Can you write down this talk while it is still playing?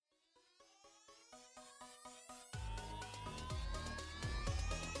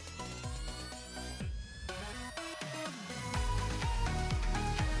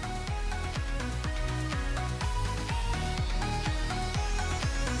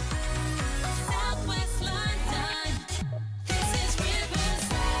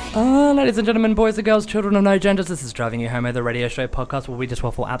Ladies and gentlemen, boys and girls, children of no genders, this is Driving You Home, the radio show podcast where we just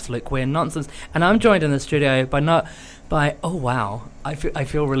waffle absolute queer nonsense. And I'm joined in the studio by oh wow, I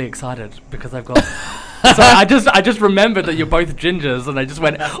feel really excited because I've got. So I just remembered that you're both gingers, and I just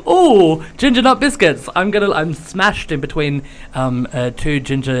went, oh, ginger nut biscuits. I'm smashed in between two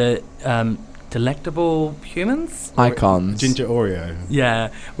ginger delectable humans. Icons. Ginger Oreo.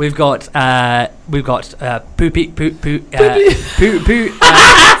 Yeah, we've got poopy.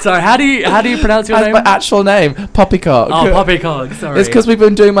 Sorry, how do you pronounce your That's name? my actual name, Poppycock. Oh, Poppycock. Sorry. It's because we've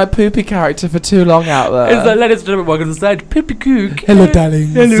been doing my poopy character for too long out there. Ladies and gentlemen, welcome to the stage, Poopy Cook. Hello,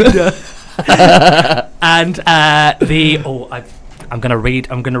 darlings. Hello. And I'm gonna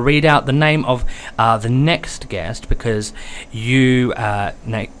read out the name of the next guest because you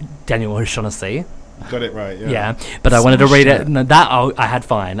Daniel O'Shaughnessy. Got it right, yeah. Yeah, but I wanted to read it. No, I had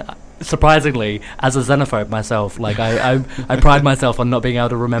fine. Surprisingly, as a xenophobe myself, like I pride myself on not being able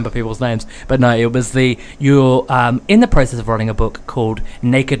to remember people's names. But no, it was you're in the process of writing a book called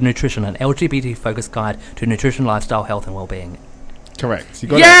Naked Nutrition, an LGBT-focused guide to nutrition, lifestyle, health, and well-being. Correct. You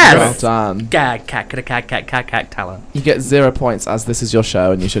got Yes! it. Well done. Gag, cat, talent. You get 0 points as this is your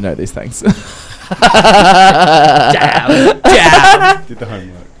show and you should know these things. Damn. Did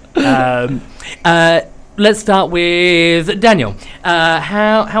the homework. Let's start with Daniel.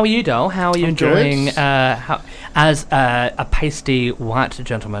 How are you, doll? How are you enjoying? As a pasty white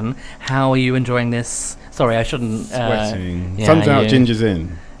gentleman, how are you enjoying this? Sorry, I shouldn't. Sweating. Sun's out, ginger's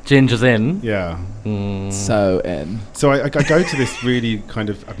in. Ginger's in. Yeah. So in. So I go to this really kind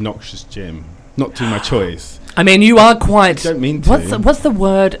of obnoxious gym. Not to my choice. I mean, you are quite. Don't mean to. What's the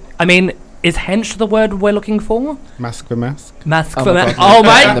word? I mean, is hench the word we're looking for? Mask for mask. Mask Oh for my mask. God, Oh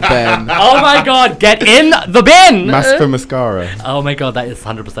my! in the bin. Oh my God! Get in the bin. Mask for mascara. Oh my God! That is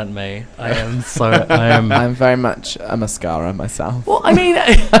 100% me. I am so. I am. I'm very much a mascara myself. Well, I mean,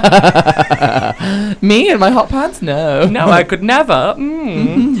 Me and my hot pants? No. no, I could never.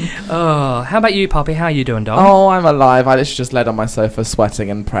 Oh, how about you, Poppy? How are you doing, dog? Oh, I'm alive. I literally just laid on my sofa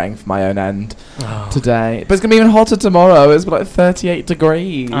sweating and praying for my own end Oh. today. But it's going to be even hotter tomorrow. It's like 38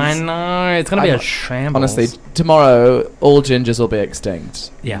 degrees. I know. It's going to be a shambles. Honestly, tomorrow all gingers will be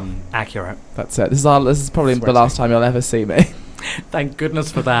extinct. Yeah, accurate. That's it. This is probably the Sweating. last time you'll ever see me. Thank goodness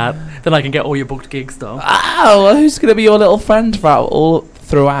for that. Then I can get all your booked gigs, dog. Oh, who's going to be your little friend throughout all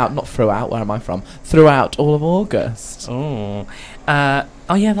of August? Oh.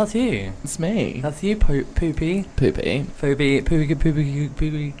 Oh, yeah, that's you. It's me. That's you, Poopy. Poopy.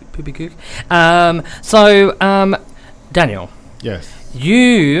 Poopy Cook. So, Daniel, Yes.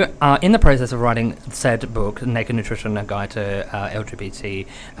 you are in the process of writing said book, Naked Nutrition, a guide to LGBT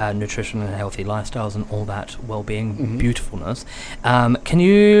nutrition and healthy lifestyles and all that well-being beautifulness. Can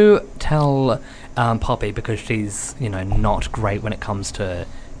you tell Poppy, because she's not great when it comes to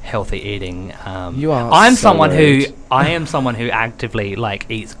healthy eating. You are. I am so someone who actively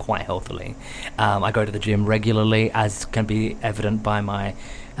eats quite healthily. I go to the gym regularly, as can be evident by my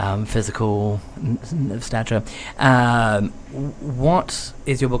physical stature. What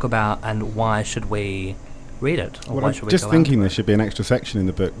is your book about, and why should we read it? Or Well, why I'm should we just go thinking out? there should be an extra section in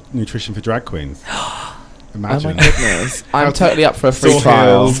the book, Nutrition for Drag Queens. Imagine. Oh my goodness. I'm totally up for a free Sore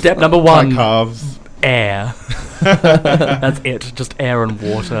trial. heels, Step number high 1: calves, air. That's it. Just air and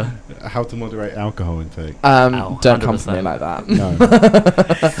water. how to moderate alcohol intake. Don't come for me 100%. like that. No.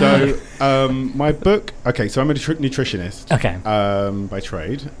 So, my book. Okay, so I'm a nutritionist. Okay. By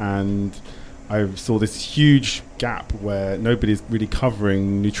trade, and I saw this huge gap where nobody's really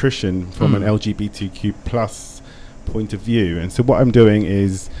covering nutrition from an LGBTQ plus point of view. And so what I'm doing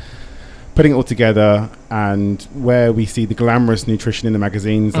is putting it all together, and where we see the glamorous nutrition in the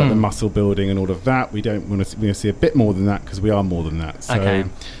magazines, like the muscle building and all of that, we want to see a bit more than that, because we are more than that. So Okay.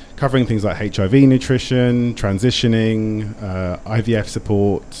 covering things like HIV nutrition, transitioning, IVF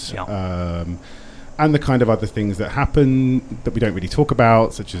support, Yeah. and the kind of other things that happen that we don't really talk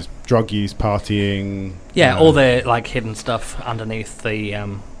about, such as drug use, partying. Yeah, all the hidden stuff underneath the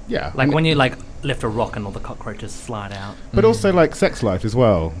Yeah. when you lift a rock and all the cockroaches slide out, But also sex life as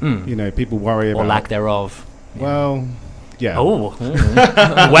well. Mm. People worry or about... lack thereof. Well, yeah. Oh,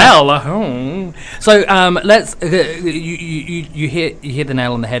 well. So let's. You hit the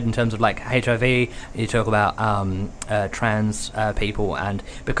nail on the head in terms of HIV. You talk about trans people, and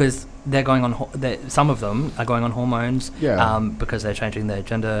because they're going on, some of them are going on hormones. Yeah. Because they're changing their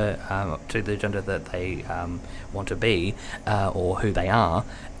gender to the gender that they want to be, or who they are.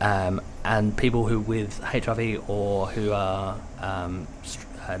 And people who with HIV or who are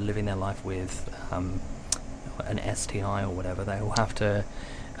living their life with an STI or whatever, they will have to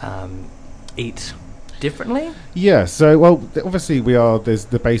eat differently? Yeah, so obviously there's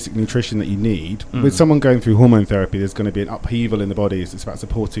the basic nutrition that you need. With someone going through hormone therapy, there's going to be an upheaval in the body. It's about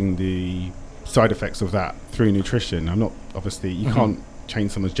supporting the side effects of that through nutrition. You can't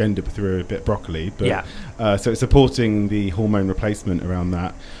change someone's gender through a bit of broccoli, but so it's supporting the hormone replacement around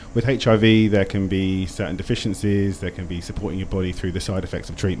that. With HIV, there can be certain deficiencies. There can be supporting your body through the side effects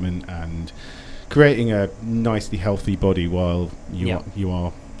of treatment and creating a nicely healthy body while you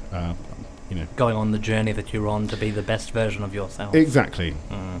are going on the journey that you're on to be the best version of yourself. Exactly.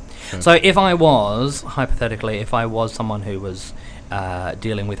 So if I was, hypothetically, someone who was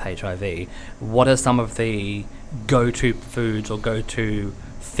dealing with HIV, what are some of the go-to foods or go-to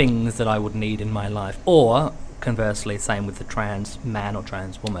things that I would need in my life? Or conversely, same with the trans man or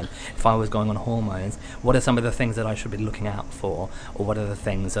trans woman, if I was going on hormones, what are some of the things that I should be looking out for? Or what are the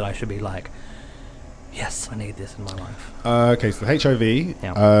things that I should be like, yes, I need this in my life? Okay, so HIV,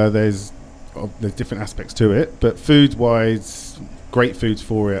 there's different aspects to it, but food-wise, great foods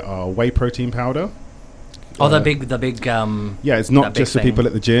for it are whey protein powder. The big. Yeah, it's not just for people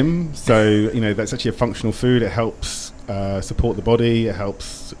at the gym. So that's actually a functional food. It helps support the body. It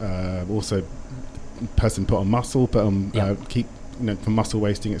helps also person put on muscle, keep from muscle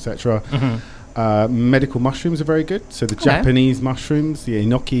wasting, etc. Medical mushrooms are very good. So the Japanese mushrooms, the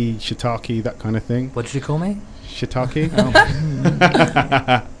enoki, shiitake, that kind of thing. What did you call me? Shiitake.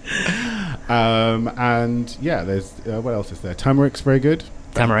 And there's what else is there? Turmeric's very good.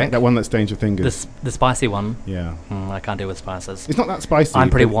 Turmeric, that one that stains your fingers. The spicy one. Yeah. I can't deal with spices. It's not that spicy. I'm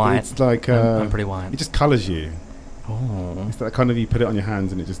pretty white. It's like I'm pretty white. It just colours you. Oh. It's that kind of, you put it on your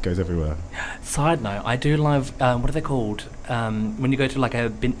hands and it just goes everywhere. Side note, I do love what are they called? When you go to like a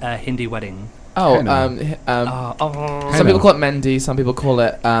Hindi wedding. Some people call it Mendi, some people call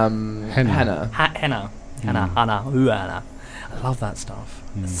it henna. Henna. I love that stuff.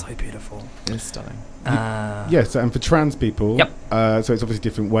 It's so beautiful. It's stunning. Yes, and for trans people, so it's obviously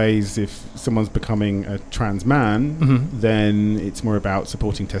different ways. If someone's becoming a trans man, then it's more about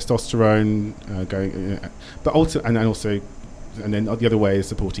supporting testosterone, and then the other way is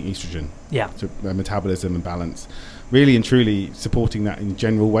supporting estrogen. Yeah, so metabolism and balance. Really and truly supporting that in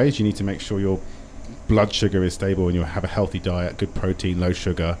general ways. You need to make sure your blood sugar is stable and you have a healthy diet, good protein, low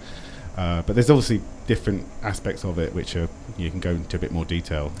sugar. But there's obviously different aspects of it which you can go into a bit more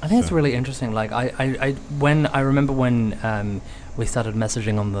detail. I think it's really interesting. Like I remember when we started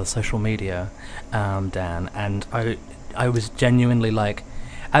messaging on the social media, Dan, and I was genuinely like,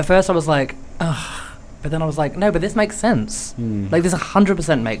 at first I was like, ugh, but then I was like, no, but this makes sense. Like this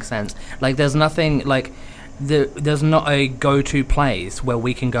 100% makes sense. Like there's nothing like there's not a go-to place where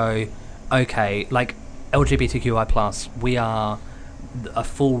we can go, okay, like LGBTQI plus, we are a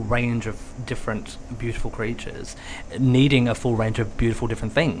full range of different beautiful creatures needing a full range of beautiful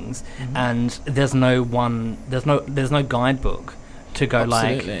different things, and there's no guidebook to go.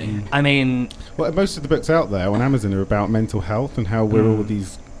 Absolutely. Like I mean, well, most of the books out there on Amazon are about mental health and how we're all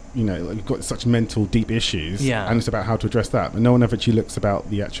these, you've got such mental deep issues, and it's about how to address that, but no one ever actually looks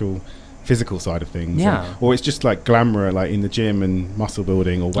about the actual physical side of things, or it's just like glamour, like in the gym and muscle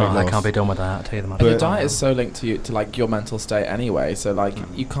building or weight loss. I can't be done with that. I'll tell you the matter. But your diet is so linked to like your mental state anyway. So like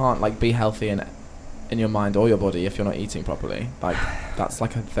you can't like be healthy in your mind or your body if you're not eating properly. Like that's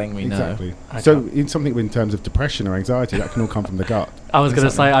like a thing we know. Exactly. So in something in terms of depression or anxiety, that can all come from the gut. I was going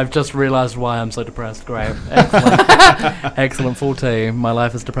to say, I've just realised why I'm so depressed. Great. Excellent. Excellent. Full tea. My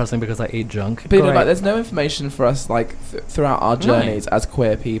life is depressing because I eat junk. But there's no information for us like throughout our journeys as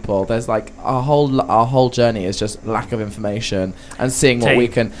queer people. There's like our whole journey is just lack of information and seeing what we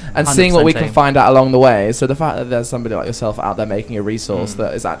can find out along the way. So the fact that there's somebody like yourself out there making a resource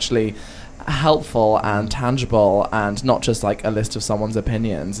that is actually helpful and tangible and not just like a list of someone's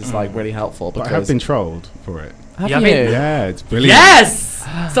opinions is like really helpful. Because I have been trolled for it. Have you? Yeah, it's brilliant. Yes!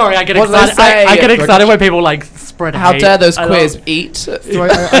 Sorry, I get excited. I get excited when people like spread How hate. dare those queers eat? So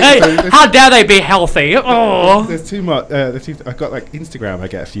how dare they be healthy? Oh. There's too much. I've got like Instagram. I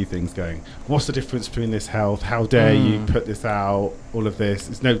get a few things going. What's the difference between this health? How dare you put this out? All of this.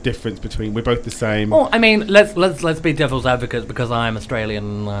 There's no difference between. We're both the same. Well, I mean, let's be devil's advocates because I'm Australian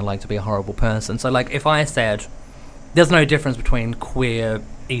and I like to be a horrible person. So like, if I said there's no difference between queer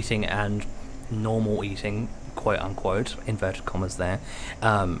eating and normal eating, quote unquote, inverted commas there.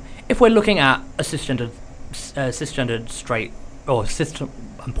 If we're looking at a cisgendered straight or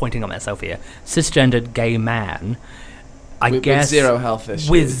I'm pointing at myself here, cisgendered gay man, I guess with zero health issues.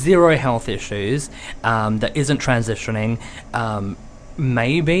 With zero health issues, that isn't transitioning,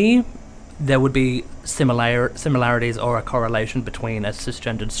 maybe there would be similarities or a correlation between a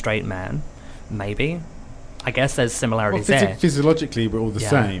cisgendered straight man. Maybe. I guess there's similarities there. Physiologically, we're all the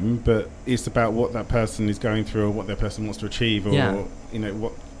same, but it's about what that person is going through, or what their person wants to achieve, or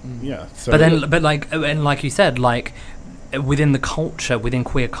what. Yeah. So but like you said, like within the culture, within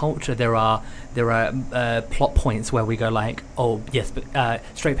queer culture, there are plot points where we go like, oh yes, but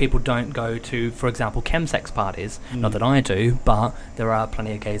straight people don't go to, for example, chemsex parties. Not that I do, but there are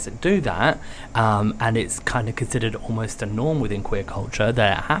plenty of gays that do that, and it's kind of considered almost a norm within queer culture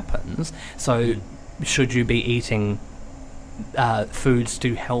that it happens. So should you be eating foods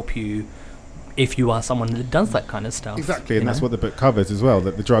to help you if you are someone that does that kind of stuff? Exactly, and that's what the book covers as well,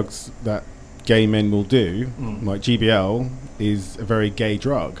 that the drugs that gay men will do, like GBL, is a very gay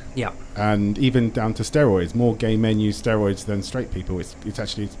drug. Yeah. And even down to steroids, more gay men use steroids than straight people. It's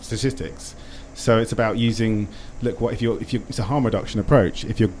actually statistics. So it's about using, if you it's a harm reduction approach.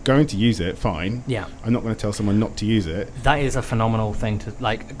 If you're going to use it, fine. Yeah. I'm not going to tell someone not to use it. That is a phenomenal thing to,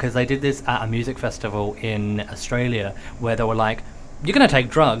 like, because they did this at a music festival in Australia where they were like, you're going to take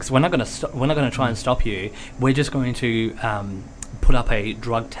drugs. We're not going to try and stop you. We're just going to put up a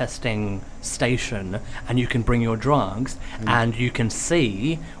drug testing station, and you can bring your drugs, and you can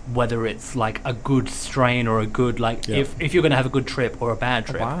see whether it's like a good strain or a good, like, if you're going to have a good trip or a bad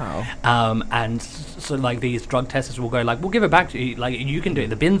trip. Oh, wow. And so like these drug testers will go like, we'll give it back to you. Like, you can do it.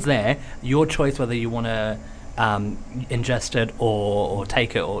 The bin's there. Your choice whether you want to ingest it or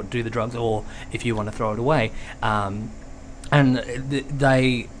take it or do the drugs, or if you want to throw it away. And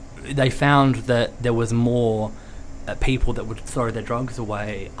they found that there was more people that would throw their drugs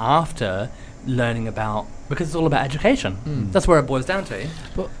away after learning about, because it's all about education. That's where it boils down to.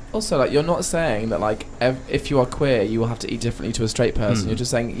 But also, like, you're not saying that, like, if you are queer, you will have to eat differently to a straight person. You're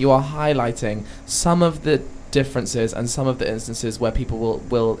just saying you are highlighting some of the differences and some of the instances where people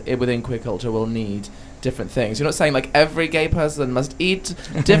will within queer culture will need different things. You're not saying like every gay person must eat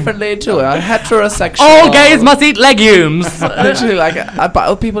differently to a heterosexual. All gays must eat legumes. Literally, like,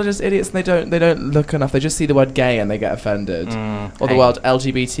 but people are just idiots and they don't look enough. They just see the word gay and they get offended, or the word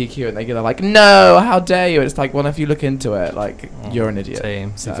LGBTQ and they get like, no, how dare you? It's like, well, if you look into it, like, you're an idiot.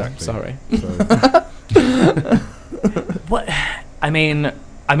 So, exactly. Sorry. What? I mean,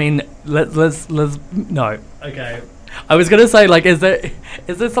 let's no. Okay. I was gonna say, like, is there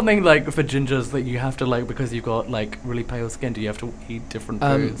something like for gingers that you have to, like, because you've got like really pale skin, do you have to eat different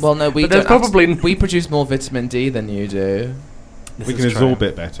foods? Well, no, we don't. Probably we produce more vitamin D than you do. We can absorb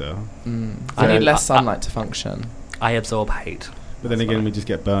it better. I need less sunlight to function. I absorb hate. But then again, we just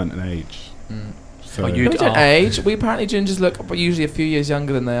get burnt and age. So we don't age. We apparently gingers look usually a few years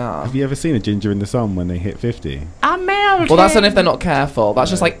younger than they are. Have you ever seen a ginger in the sun when they hit 50? I'm melting. Well, that's only if they're not careful. That's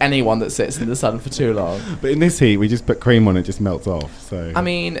just like anyone that sits in the sun for too long. But in this heat, we just put cream on it, just melts off. So I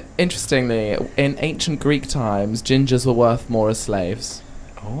mean, interestingly, in ancient Greek times, gingers were worth more as slaves.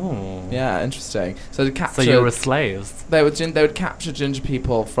 Oh. Yeah, interesting. So to capture, so you were slaves. They would capture ginger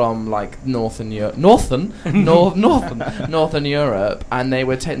people from like Northern Europe, and they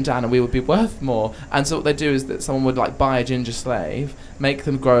would take them down, and we would be worth more. And so what they do is that someone would like buy a ginger slave, make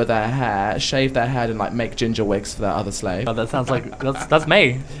them grow their hair, shave their head, and like make ginger wigs for their other slave. Oh, that sounds like that's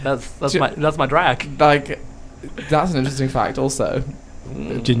me. That's my drag. Like, that's an interesting fact, also.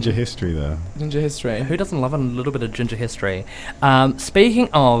 Ginger history there. Ginger history. Who doesn't love a little bit of ginger history? Speaking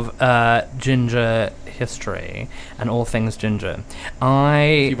of ginger history and all things ginger, you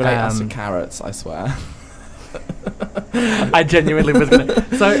relate us to carrots, I swear. I genuinely was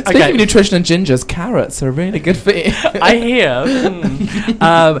gonna. So speaking of nutrition and gingers, carrots are really good for you. I hear.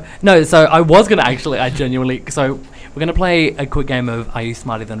 No, so I was gonna actually. I genuinely. So we're gonna play a quick game of Are You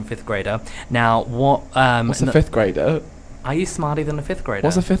Smarter Than a Fifth Grader? Now, what? What's a fifth grader? Are you smarter than a fifth grader?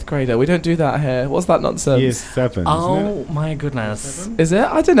 What's a fifth grader? We don't do that here. What's that nonsense? Year 7, oh, isn't it? My goodness. Is it?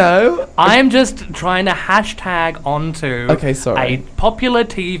 I don't know. I'm just trying to hashtag onto a popular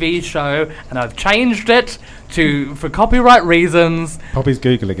TV show, and I've changed it for copyright reasons. Poppy's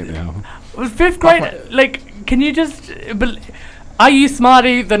Googling it now. Fifth grade, like, can you just... Are you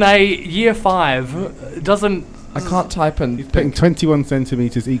smarter than a year 5? Doesn't... I can't type and... He's putting 21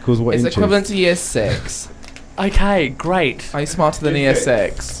 centimetres equals what inches? It's equivalent to year 6. Okay, great. Are you smarter than year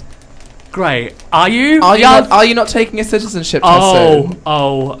 6? Great. Are you? Are you not taking a citizenship test soon?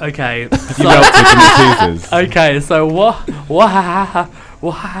 Oh, okay. You melted from the teasers. Okay, so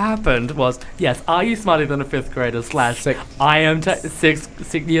what happened was, yes, are you smarter than a fifth grader / I am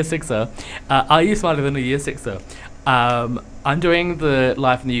year sixer. Are you smarter than a year sixer? I'm doing the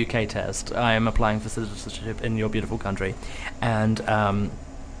Life in the UK test. I am applying for citizenship in your beautiful country, and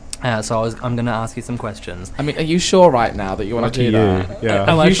So I'm going to ask you some questions. I mean, are you sure right now that you want to do that?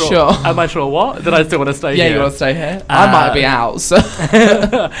 Yeah. Am I sure? Am I sure what? That I still want to stay here? Yeah, you want to stay here? I might be out, so...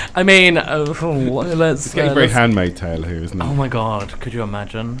 I mean, let's... It's getting very Handmaid's Tale here, isn't it? Oh my god, could you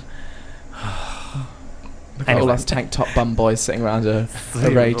imagine? All us tank top bum boys sitting around a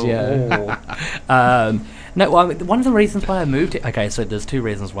radio. No, well, I mean, one of the reasons why I moved here... Okay, so there's 2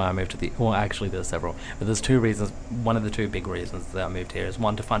 reasons why I moved to the... Well, actually, there's several. But there's 2 reasons. One of the 2 big reasons that I moved here is,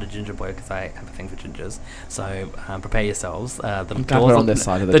 one, to find a ginger boy, because I have a thing for gingers. So prepare yourselves. I'm glad we're on this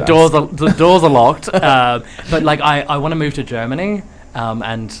side of the desk. The doors are locked. But, like, I want to move to Germany.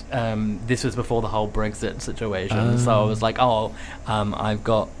 And this was before the whole Brexit situation. So I was like, I've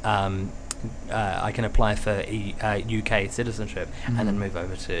got... I can apply for UK citizenship and then move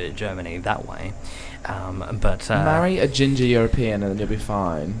over to Germany that way. But marry a ginger European and then you'll be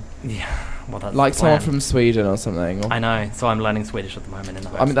fine. Yeah, well, that's like someone from Sweden or something. I know. So I'm learning Swedish at the moment.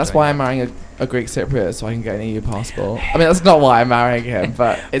 I mean, that's why I'm marrying a Greek Cypriot, so I can get an EU passport. I mean, that's not why I'm marrying him,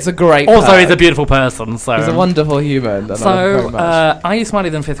 but it's a great. Also, perk. he's a beautiful person. So he's a wonderful human. So, are you smarter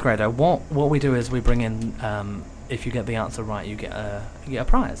than 5th grader? What we do is we bring in. If you get the answer right, you get a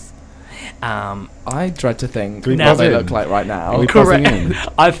prize. I dread to think what they look like right now. Correct.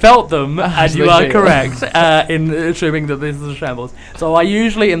 I felt them, and you are correct in assuming that this is a shambles. So I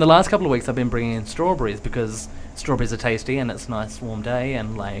usually, in the last couple of weeks, I've been bringing in strawberries because strawberries are tasty and it's a nice warm day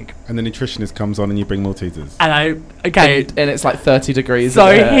and like. And the nutritionist comes on and you bring Maltesers. And and it's like 30 degrees.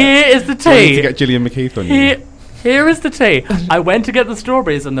 So here is the tea. Do you need to get Gillian McKeith on you? Here is the tea. I went to get the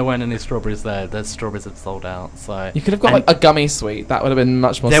strawberries and there weren't any strawberries there. The strawberries had sold out. So you could have got like a gummy sweet. That would have been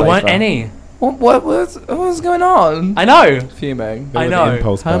much more safer. There weren't any. What was going on? I know. Fuming. I know.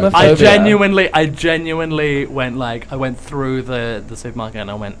 Homophobia. I genuinely went I went through the supermarket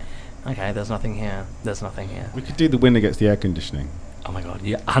and I went, okay, there's nothing here. There's nothing here. We could do the win against the air conditioning. Oh my god,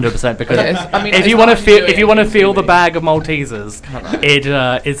 yeah, 100%. Because I mean, if you want to feel the bag of Maltesers,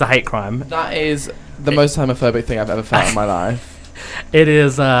 it's a hate crime. That is the most homophobic thing I've ever felt in my life. It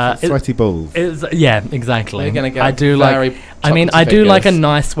is sweaty balls. Yeah, exactly. You're gonna get I do like a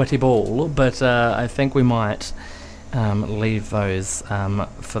nice sweaty ball, but I think we might leave those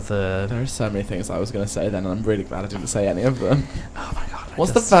for the. There are so many things I was going to say then, and I'm really glad I didn't say any of them. Oh my god.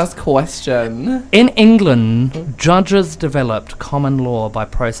 What's the first question? In England, judges developed common law by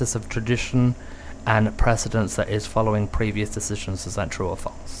process of tradition and precedence that is following previous decisions. Is that true or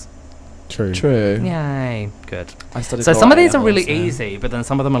false? True. Yay. Good. I studied so some of these are really easy, but then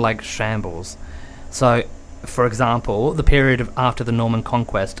some of them are like shambles. So, for example, the period after the Norman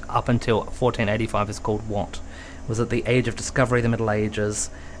Conquest up until 1485 is called what? Was it the Age of Discovery, the Middle Ages,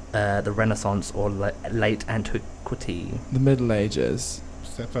 the Renaissance, or late Antiquity? The Middle Ages.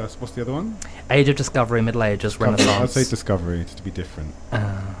 First, what's the other one? Age of Discovery, Middle Ages, Renaissance. I'd say Discovery, just to be different.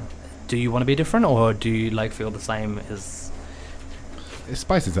 Do you want to be different, or do you feel the same as... It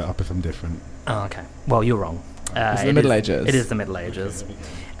spices it up if I'm different. Oh, okay. Well, you're wrong. It's the Middle Ages. It is the Middle Ages.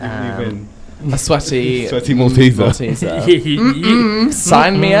 You win. A sweaty Malteser.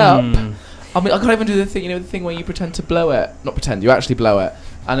 Sign me up. I mean, I can't even do the thing. You know, the thing where you pretend to blow it. Not pretend. You actually blow it,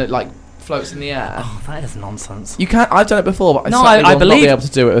 and it like floats in the air. Oh, that is nonsense. You can't. I've done it before, but I will not be able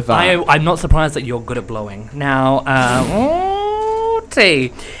to do it with that. I'm not surprised that you're good at blowing. Now,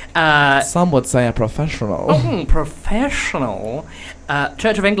 some would say a professional. Professional.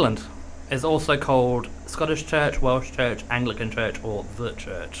 Church of England is also called Scottish Church, Welsh Church, Anglican Church, or the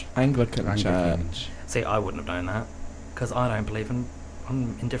Church. Anglican Church. See, I wouldn't have known that because I don't believe in.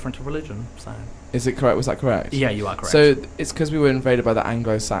 I'm indifferent to religion. So. Is it correct? Was that correct? Yeah, you are correct. So it's because we were invaded by the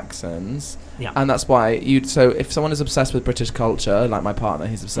Anglo-Saxons. Yeah. And that's why So if someone is obsessed with British culture, like my partner,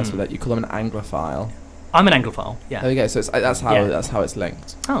 he's obsessed with it. You call them an Anglophile. I'm an Anglophile. Yeah. There you go. So that's how it's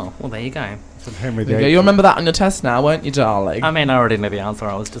linked. Oh well, there you go. You remember that on your test now, won't you, darling? I mean, I already knew the answer.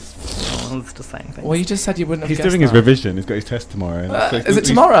 I was just saying things. Well, you just said you wouldn't have. He's doing his revision. He's got his test tomorrow. Is it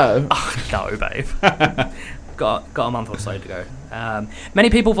tomorrow? Oh, no, babe. got a month or so to go. Many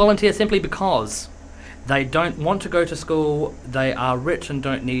people volunteer simply because they don't want to go to school. They are rich and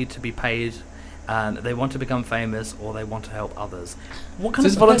don't need to be paid. They want to become famous, or they want to help others. What kind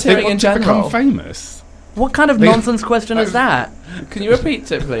of volunteering in general? Become famous. What kind of nonsense question is that? Can you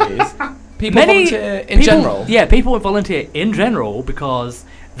repeat it, please? People volunteer in general? Yeah, people volunteer in general because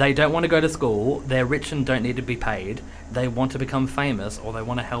they don't want to go to school, they're rich and don't need to be paid, they want to become famous, or they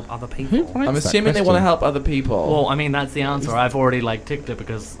want to help other people. I'm assuming they want to help other people. Well, I mean, that's the answer. I've already ticked it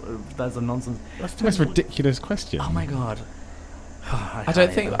because that's a nonsense. That's the most ridiculous question. Oh my god. I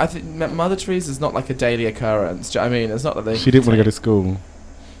think Mother Teresa's not like a daily occurrence. Do you know what I mean? It's not that she didn't want to go to school.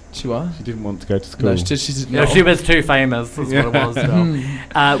 She what? She didn't want to go to school. No, she did No, not. she was too famous. That's what it was.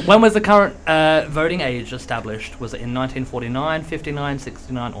 When was the current voting age established? Was it in 1949, 59,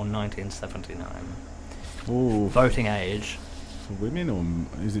 69, or 1979? Voting age. For women, or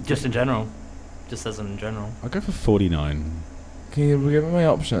is it just in general? Just as in general. I'll go for 49. Can you give me my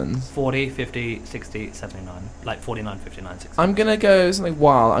options? 40, 50, 60, 79. Like 49, 59, 60. I'm going to go something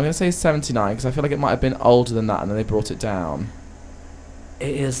wild. I'm going to say 79 because I feel like it might have been older than that and then they brought it down.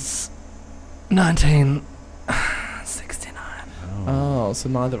 It is 1969. Oh, so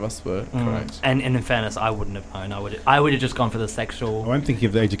neither of us were correct. And in fairness, I wouldn't have known. I would have just gone for the sexual. Oh, I'm thinking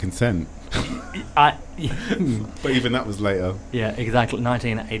of the age of consent. But even that was later. Yeah, exactly.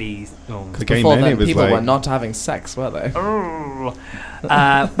 1980s. Because before then, people were not having sex, were they?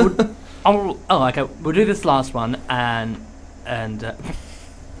 Okay. We'll do this last one, and then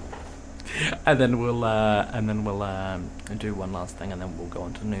we'll do one last thing, and then we'll go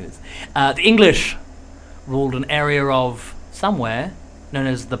on to news. The English ruled an area of somewhere known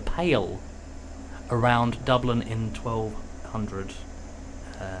as the Pale around Dublin in 1200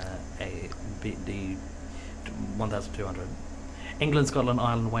 BD 1200. England, Scotland,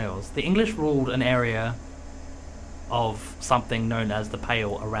 Ireland, Wales. The English ruled an area of something known as the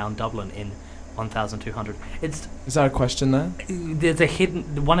Pale around Dublin in 1200. Is that a question there? There's a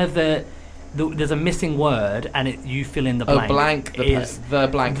hidden there's a missing word, and you fill in the blank. Oh, blank. The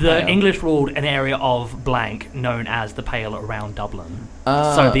blank. The Pale. English ruled an area of blank known as the Pale around Dublin.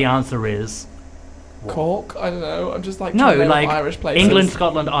 So the answer is what? Cork. I don't know. I'm just like Irish places. England,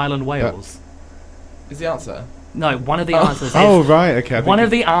 Scotland, Ireland, Wales. Is the answer? No, one of the answers is... Oh, right, okay. One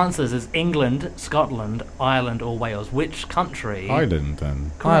of the answers is England, Scotland, Ireland, or Wales. Which country? Ireland,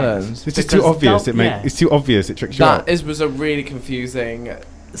 then. Ireland. It's just too obvious. It's too obvious. It tricks you up. That was a really confusing...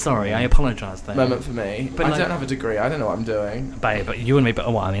 Sorry, I apologise there. Moment for me. But I don't have a degree. I don't know what I'm doing. But you and me...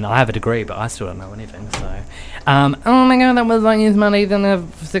 But I have a degree, but I still don't know anything, so... oh my god, that was I use money, then I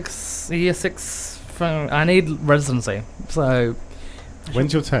have 6 year 6... I need residency, so...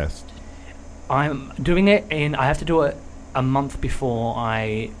 When's your test? I'm doing it I have to do it a month before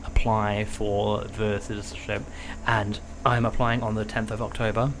I apply for the citizenship, and I'm applying on the 10th of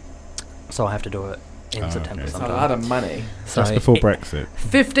October, so I have to do it in September. It's a lot of money. So that's before Brexit.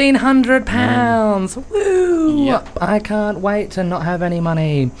 £1,500. Woo! Yep. I can't wait to not have any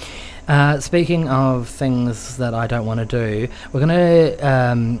money. Speaking of things that I don't want to do, we're going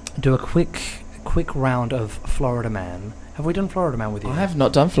to do a quick round of Florida Man. Have we done Florida Man with you? I have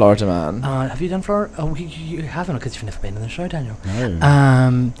not done Florida Man. Have you done Florida? Oh, you haven't, because you've never been in the show, Daniel.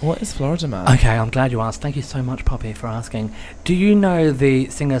 No. What is Florida Man? Okay, I'm glad you asked. Thank you so much, Poppy, for asking. Do you know the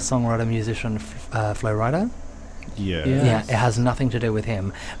singer, songwriter, musician Flo Rida? Yeah. Yeah, it has nothing to do with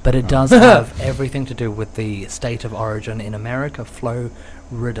him, but it does have everything to do with the state of origin in America,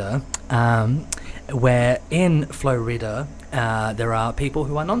 Florida, where in Florida there are people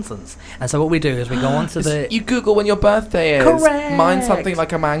who are nonsense. And so what we do is we go on to you Google when your birthday is. Correct. Mine's something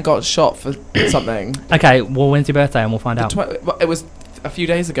like a man got shot for something. Okay, well, when's your birthday? And we'll find out. It was a few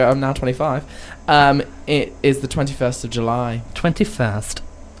days ago. I'm now 25. It is the 21st of July. 21st.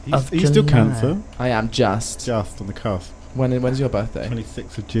 Are you still Cancer? I am just on the cusp. When's your birthday?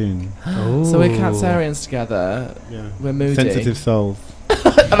 26th of June. So we're Cancerians together. Yeah. We're moody. Sensitive souls.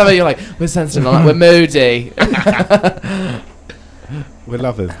 I love how you're like, we're sensitive. I'm like, we're moody. We're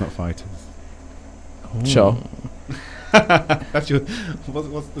lovers, not fighters. Ooh. Sure. That's your.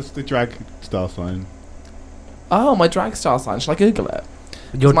 What's the drag star sign? Oh, my drag star sign. Shall I Google it?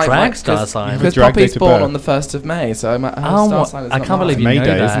 Your drag star sign? Because Poppy's born on the 1st of May, so her star sign is I can't believe you May know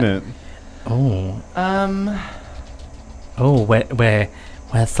Day, that. isn't it? Oh.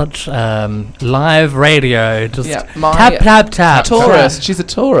 We're such live radio. Just tap. Taurus. She's a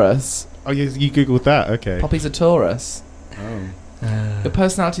Taurus. Oh, you googled that. Okay. Poppy's a Taurus. Oh. Your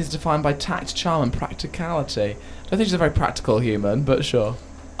personality is defined by tact, charm, and practicality. I don't think she's a very practical human, but sure.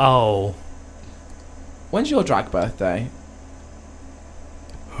 Oh. When's your drag birthday?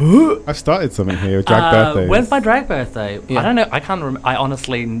 I've started something here. Drag birthday. When's my drag birthday? Yeah. I don't know. I can't remember. I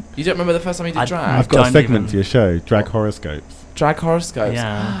honestly. You don't remember the first time you did drag? I've got a segment for your show. Drag horoscopes. Drag horoscopes.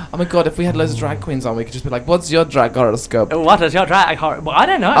 Yeah. Oh my god! If we had loads of drag queens on, we could just be like, "What's your drag horoscope?" What is your drag horoscope? Well, I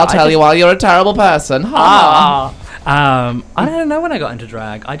don't know. I'll tell you why you're a terrible person. I don't know when I got into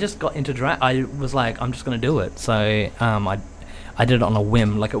drag. I just got into drag. I was like, I'm just gonna do it. So I did it on a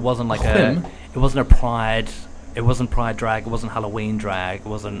whim. Like it wasn't like whim? It wasn't a pride. It wasn't pride drag. It wasn't Halloween drag. It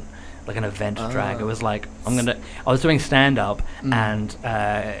wasn't like an event drag. It was like I was doing stand up and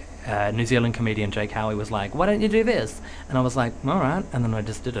New Zealand comedian Jake Howie was like, why don't you do this? And I was like, all right. And then I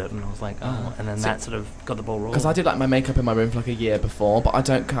just did it, and I was like, oh. And then that sort of got the ball rolling. Because I did like my makeup in my room for like a year before, but I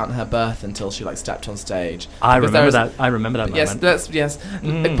don't count her birth until she like stepped on stage. I remember that moment. Yes.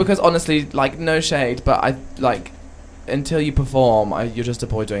 Because honestly, like, no shade, but I like, until you perform, you're just a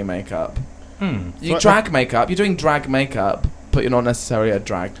boy doing makeup. You drag makeup. You're doing drag makeup, but you're not necessarily a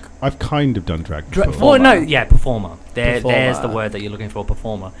drag. I've kind of done drag. Performer. There's the word that you're looking for,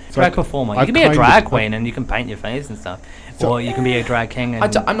 performer. Drag performer. You can be a drag queen and you can paint your face and stuff. Or you can be a drag king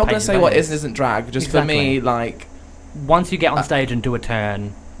and I'm not going to say what is and isn't drag. Just for me, like... Once you get on stage and do a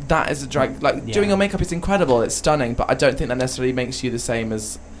turn... That is a drag... Like, doing your makeup is incredible. It's stunning. But I don't think that necessarily makes you the same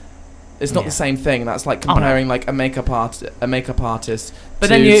as... It's not the same thing. That's like comparing like a makeup artist to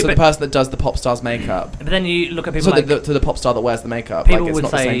the person that does the pop star's makeup. But then you look at people to the pop star that wears the makeup. People like, would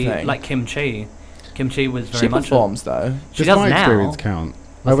not say the same thing. like Kim Chi. Kim Chi was very much. She performs though. She does my now. Experience count.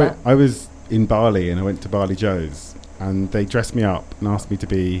 I was in Bali and I went to Bali Joe's and they dressed me up and asked me to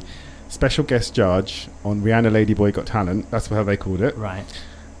be special guest judge on Rihanna Ladyboy Got Talent. That's how they called it. Right.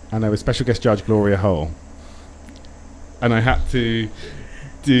 And I was special guest judge Gloria Hole. And I had to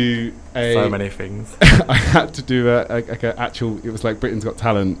do so many things. I had to do a actual. It was like Britain's Got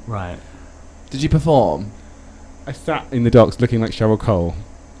Talent. Right. Did you perform? I sat in the docks looking like Cheryl Cole.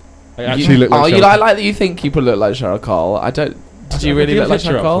 I actually looked like. Oh, you like that you think people look like Cheryl Cole? I don't. Did you really look like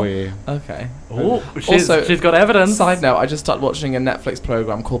Cheryl Cole? Okay. Oh, she's got evidence. Side note: I just started watching a Netflix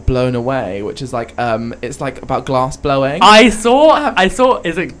program called Blown Away, which is like it's like about glass blowing. I saw.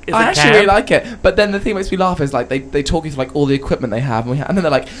 Is it? I actually really like it. But then the thing that makes me laugh is like they talk you through like all the equipment they have, and then they're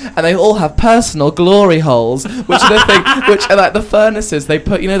like, and they all have personal glory holes, which are the thing, which are like the furnaces they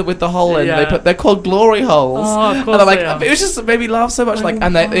put, with the hole in. They're called glory holes. Oh, of course. And I'm like, it was just made me laugh so much. Like,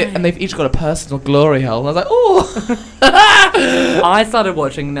 and they've each got a personal glory hole. And I was like, oh. I started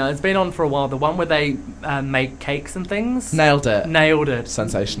watching. Now it's been on for a while. The one where they make cakes and things. Nailed it.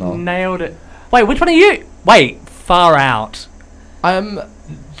 Sensational. Nailed it. Wait, which one are you? Wait, Far Out.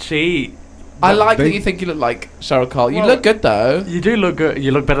 Gee. I like that you think you look like Cheryl Cole. You look good though. You do look good.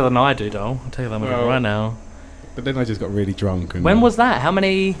 You look better than I do, doll. I'll tell you that right now. But then I just got really drunk. And when was that? How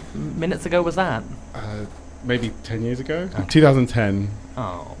many minutes ago was that? Maybe 10 years ago. 2010.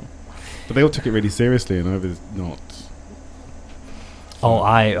 Oh. But they all took it really seriously, and I was not. Oh,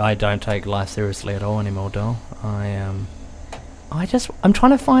 I don't take life seriously at all anymore, doll. I'm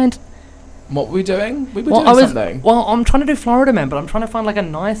trying to find. What were we doing? We were doing something. Well, I'm trying to do Florida Man, but I'm trying to find like a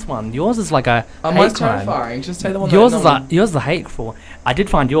nice one. Yours is like a hate mine's crime. Terrifying. Just take the one. Yours is the hateful. I did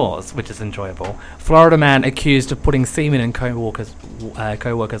find yours, which is enjoyable. Florida Man accused of putting semen in co-workers'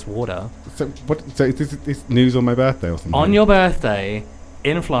 water. So what? So is this news on my birthday or something? On your birthday,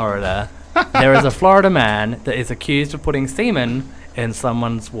 in Florida, there is a Florida man that is accused of putting semen in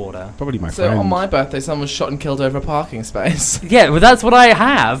someone's water. Probably my friend. So on my birthday, someone was shot and killed over a parking space. Yeah, well, that's what I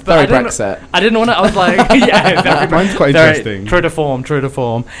have. But Brexit. I didn't want to. I was like, yeah, mine's quite interesting. True to form.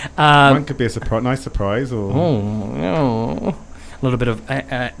 Mine could be a nice surprise, or a little bit of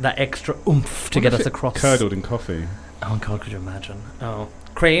that extra oomph to get us across. Curdled in coffee. Oh God, could you imagine? Oh,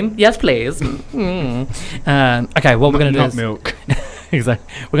 cream? Yes, please. Okay, what we're gonna do is milk.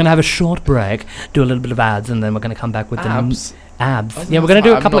 Exactly. We're gonna have a short break, do a little bit of ads, and then we're gonna come back with abs. Abs. Yeah, we're gonna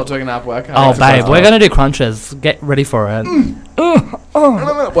do a couple. I'm not doing an ab workout. Oh, babe, we're gonna do crunches. Get ready for it.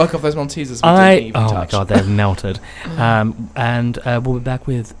 Work off those Maltesers. Oh my God, they've melted. And we'll be back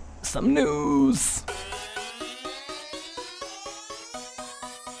with some news.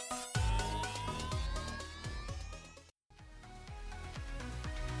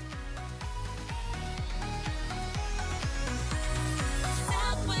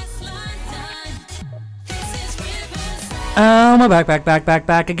 We're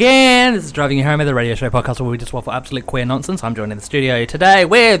back again. This is Driving You Home, the radio show podcast where we just waffle absolute queer nonsense. I'm joined in the studio today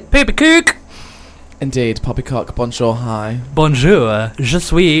with Poppycock. Indeed, Poppycock. Bonjour, hi. Bonjour, je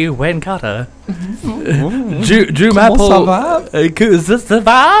suis Wayne Carter. Comment ça va? Ça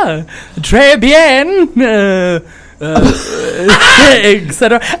va? Très bien.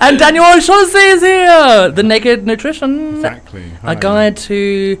 Etc. And Daniel O'Shaughnessy is here. The Naked Nutrition. Exactly. A guide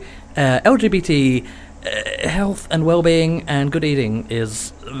to LGBT health and well-being and good eating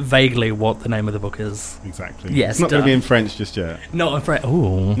is vaguely what the name of the book is. Exactly. Yes. It's not going to be in French just yet. Not in French.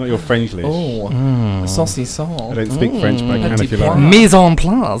 Ooh. Not your Frenchlish. Oh. Saucisson. I don't speak French, but I can if you like. Mise en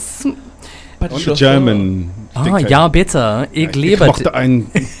place. What's the German? Ja, bitte. Ich liebe Ich mochte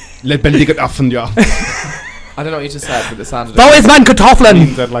ein lebendigen Affen, ja. I don't know what you just said, but it sounded. Wo ist mein Kartoffeln?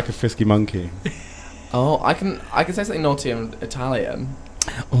 Means I'd like a frisky monkey. Oh, I can say something naughty in Italian.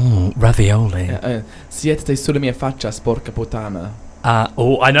 Oh, ravioli. Siete sulla mia faccia, sporca puttana.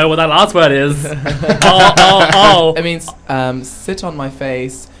 I know what that last word is. oh. It means sit on my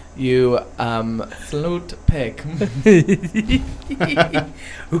face, you flute pig.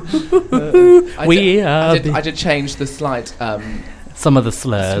 I did change the slight. Some of the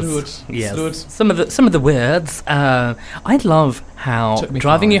slurs. Yes. Some of the words. I love how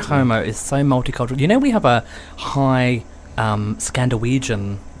Driving You Homo is so multicultural. You know, we have a high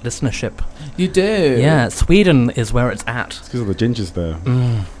Scandinavian listenership. You do? Yeah, Sweden is where it's at. It's because of the gingers there.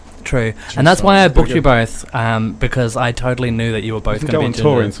 True. And that's why I booked you both, because I totally knew that you were both going to be on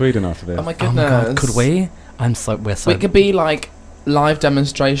tour in Sweden after this. Oh my goodness. Oh my God, could we? We could be like live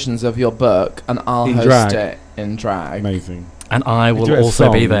demonstrations of your book, and I'll host it in drag. Amazing. And I will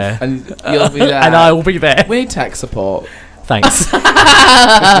also be there. And you'll be there. And I will be there. We need tech support. Thanks.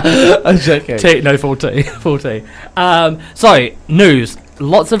 I'm joking. No, 40. So, news.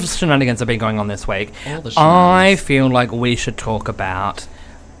 Lots of shenanigans have been going on this week. I feel like we should talk about...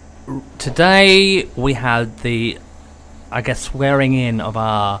 Today, we had the, I guess, swearing in of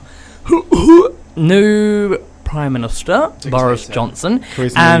our new Prime Minister, Boris Johnson.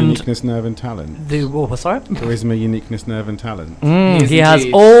 Charisma, uniqueness, nerve and talent. Sorry? Charisma, uniqueness, nerve and talent. He has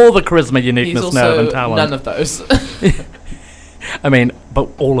all the charisma, uniqueness, nerve and talent. None of those. I mean, but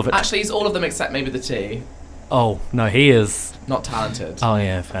all of it. Actually, he's all of them except maybe the T. Oh, no, he is... Not talented. Oh,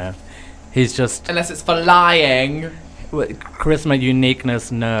 yeah, fair. He's just... Unless it's for lying. Charisma,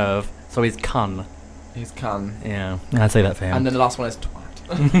 uniqueness, nerve. So he's cun. He's cun. Yeah, I'd say that for him. And then the last one is twat.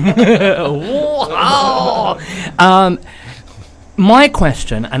 My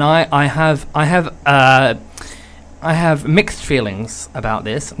question, and I have mixed feelings about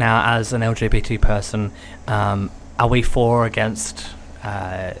this now as an LGBT person. Are we for or against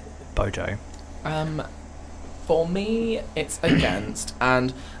Bojo? For me, it's against,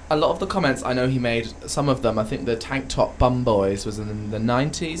 and a lot of the comments I know he made, some of them, I think the Tank Top Bum Boys was in the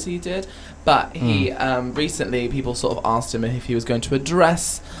 90s he did, but he recently, people sort of asked him if he was going to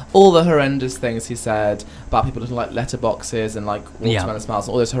address all the horrendous things he said about people looking like letterboxes and like watermelon smiles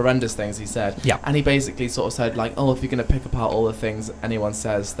and all those horrendous things he said. Yeah. And he basically sort of said like, oh, if you're going to pick apart all the things anyone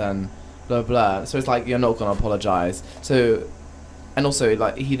says, then blah blah. So it's like, you're not going to apologise. So, and also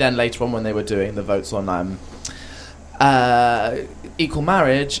like he then later on when they were doing the votes on equal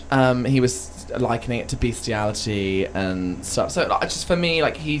marriage, he was likening it to bestiality and stuff. So just for me,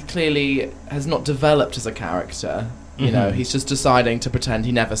 like, he clearly has not developed as a character. You know, he's just deciding to pretend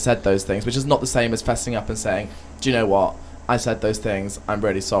he never said those things, which is not the same as fessing up and saying, do you know what? I said those things. I'm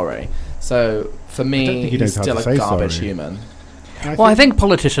really sorry. So for me, he's still a garbage human. I think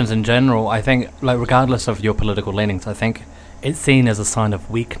politicians in general, I think, like, regardless of your political leanings, I think it's seen as a sign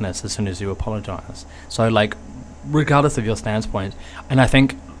of weakness as soon as you apologise. So, like, regardless of your standpoint, and I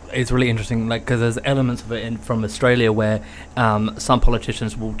think it's really interesting, like, because there's elements of it from Australia where some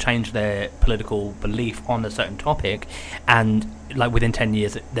politicians will change their political belief on a certain topic, and like within 10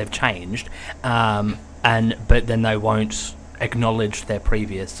 years they've changed, but then they won't acknowledge their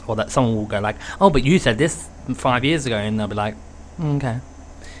previous, or that someone will go like, oh, but you said this 5 years ago, and they'll be like, okay.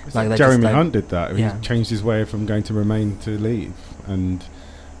 Like Jeremy Hunt did that. He changed his way from going to Remain to Leave,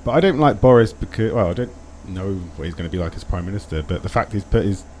 but I don't like Boris because, well, I don't know what he's going to be like as Prime Minister, but the fact he's put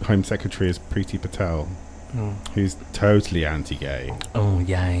his Home Secretary as Priti Patel, who's totally anti-gay. Oh,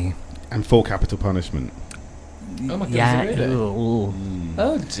 yay. And full capital punishment. Oh my God, really?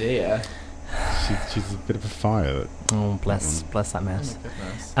 Oh dear. She's a bit of a fire. Oh, bless that mess. Oh my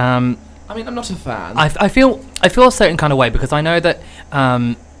goodness. I mean, I'm not a fan. I feel a certain kind of way because I know that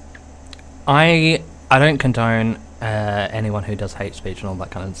I don't condone anyone who does hate speech and all that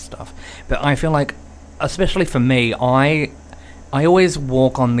kind of stuff, but I feel like, especially for me, I always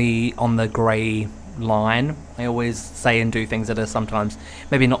walk on the grey line. I always say and do things that are sometimes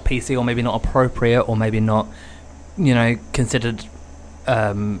maybe not PC or maybe not appropriate or maybe not, considered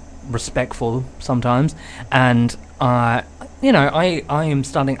respectful sometimes. And I am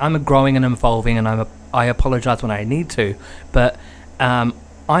I'm growing and evolving, and I apologise when I need to. But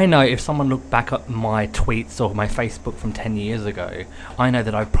I know if someone looked back at my tweets or my Facebook from 10 years ago, I know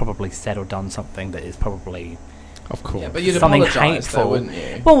that I've probably said or done something that is probably, of course, but you'd something apologise hateful, though, wouldn't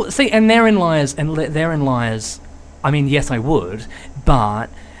you? Well, see, and therein lies. I mean, yes, I would, but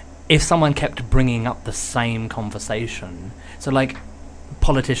if someone kept bringing up the same conversation, so like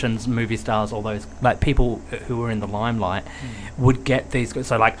politicians, movie stars, all those like people who were in the limelight would get these.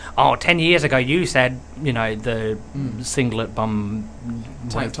 So like, 10 years ago you said, the singlet bum,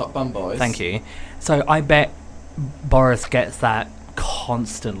 Tank Top Bum Boys. Thank you. So I bet Boris gets that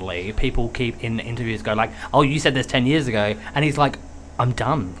constantly. People keep in interviews go like, oh, you said this 10 years ago, and he's like, I'm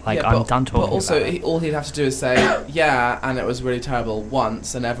done. Like, I'm done talking. But also, about it. All he'd have to do is say, "Yeah," and it was really terrible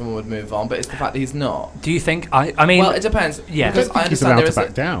once, and everyone would move on. But it's the fact that he's not. Do you think? I mean, well, it depends. Yeah, because I understand there is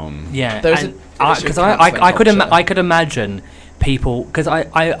back down. Yeah, there's because I could imagine people, because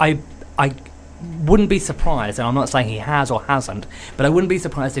I wouldn't be surprised, and I'm not saying he has or hasn't, but I wouldn't be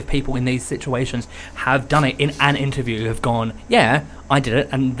surprised if people in these situations have done it in an interview, have gone, yeah, I did it,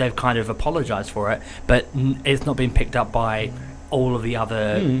 and they've kind of apologised for it, but it's not been picked up by all of the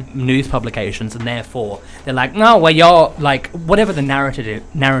other news publications, and therefore they're like, no, well, you're like, whatever the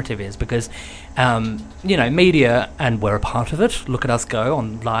narrative is, because media, and we're a part of it, look at us go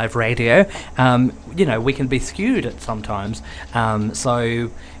on live radio, we can be skewed at sometimes,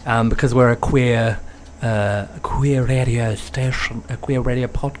 because we're a queer radio station, a queer radio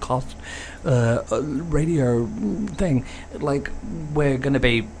podcast, radio thing, like, we're going to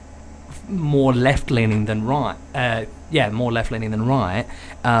be more left-leaning than right. More left-leaning than right.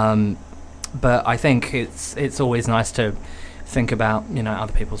 But I think it's always nice to think about,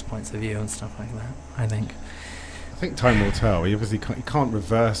 other people's points of view and stuff like that, I think time will tell. You obviously can't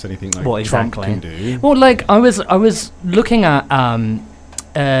reverse anything like Trump can do. Well, like, I was looking at,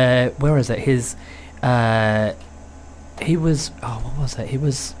 where is it? His, he was, what was it? He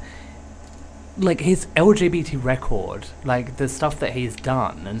was, like, his LGBT record, like, the stuff that he's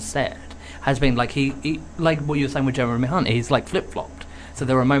done and said, has been like he like what you were saying with Jeremy Hunt. He's like flip-flopped. So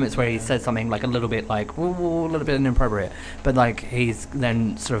there were moments where he said something like a little bit like a little bit inappropriate, but like he's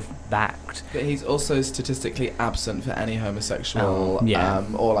then sort of backed. But he's also statistically absent for any homosexual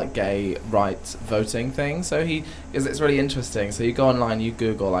or like gay rights voting thing. So it's really interesting. So you go online, you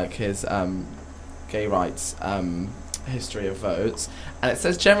Google like his gay rights history of votes, and it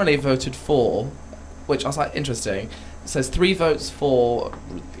says generally voted for, which I was like interesting. It says 3 votes for,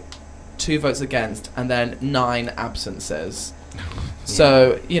 2 votes against, and then 9 absences.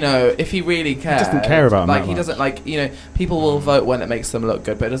 So, if he really cared, he doesn't care about he doesn't people will vote when it makes them look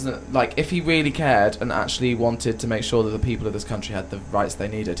good, but it doesn't, like, if he really cared and actually wanted to make sure that the people of this country had the rights they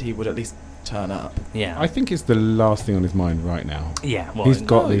needed, he would at least turn up. Yeah. I think it's the last thing on his mind right now. Yeah, well, he's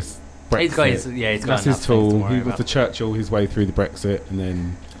got this Brexit. He's got that's his tool. He was the Churchill his way through the Brexit, and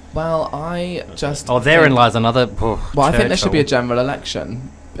then... Well, I just... therein lies another... I think there should be a general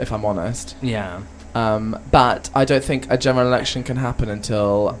election, if I'm honest. Yeah. But I don't think a general election can happen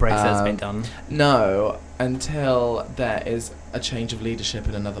until... Brexit's been done. No, until there is a change of leadership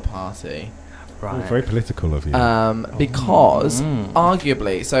in another party. Right. Oh, very political of you. Because,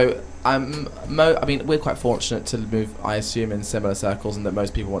 arguably... So, we're quite fortunate to move, I assume, in similar circles, and that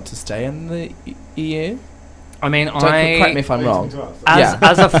most people want to stay in the EU. I mean, correct me if I'm wrong.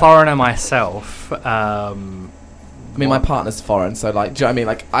 As a foreigner myself... my partner's foreign, so like, do you know what I mean?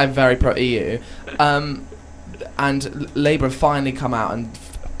 Like, I'm very pro EU, and Labour have finally come out and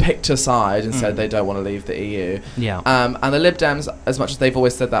picked a side and said they don't want to leave the EU. Yeah. And the Lib Dems, as much as they've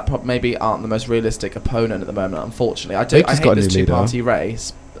always said that, maybe aren't the most realistic opponent at the moment. Unfortunately, I hate this two-party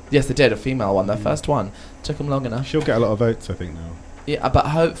race. Yes, they did, a female one, their first one. Took them long enough. She'll get a lot of votes, I think, now. Yeah,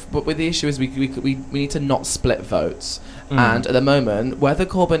 but with the issue is we need to not split votes. And at the moment, whether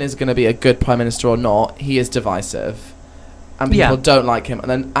Corbyn is going to be a good Prime Minister or not, he is divisive. And people don't like him. And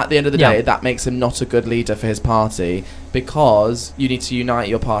then at the end of the day, that makes him not a good leader for his party, because you need to unite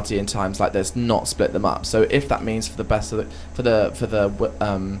your party in times like this, not split them up. So if that means for the best of for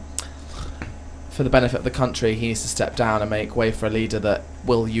the benefit of the country, he needs to step down and make way for a leader that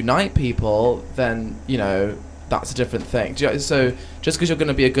will unite people, then, that's a different thing. So just because you're going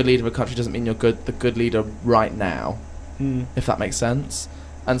to be a good leader of a country doesn't mean you're the good leader right now, if that makes sense.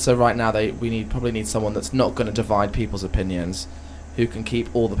 And so right now we probably need someone that's not going to divide people's opinions, who can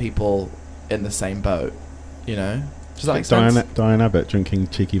keep all the people in the same boat. Does that make sense? Diane Abbott drinking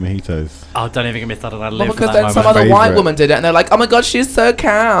cheeky mojitos. Oh, don't even get me started. Because then some other white woman did it, and they're like, "Oh my god, she's so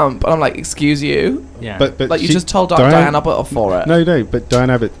camp," and I'm like, "Excuse you." Yeah. But like, you just told Diane Abbott off for it. No, but Diane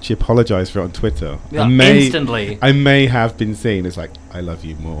Abbott, she apologised for it on Twitter. Yeah, instantly. I may have been seen as like, "I love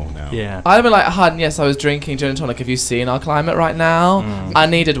you more now." Yeah. I'd been like, "Hun, yes, I was drinking gin and tonic. Have you seen our climate right now? I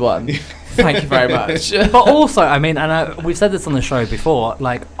needed one." Thank you very much. But also, I mean, and we've said this on the show before,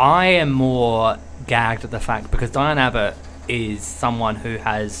 like, I am more gagged at the fact, because Diane Abbott is someone who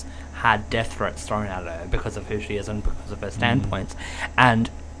has had death threats thrown at her because of who she is and because of her standpoints, and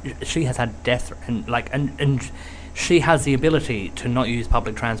she has had death and she has the ability to not use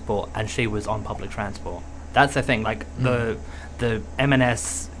public transport, and she was on public transport. That's the thing. Like, the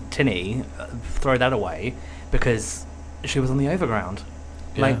M&S tinny, throw that away because she was on the overground.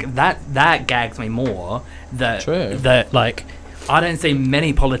 Yeah. Like, that gags me more. That like, I don't see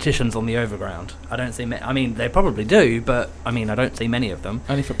many politicians on the overground. I don't see. I mean, they probably do, but I mean, I don't see many of them.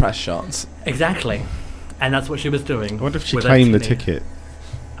 Only for press shots. Exactly, and that's what she was doing. I wonder if she claimed the ticket.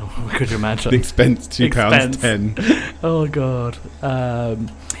 Oh, could you imagine? The expense £2.10. Oh God.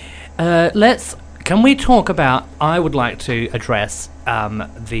 Can we talk about? I would like to address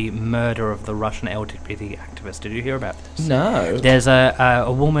the murder of the Russian LGBT activist. Did you hear about this? No. There's a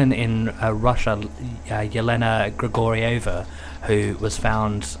woman in Russia, Yelena Grigorieva, who was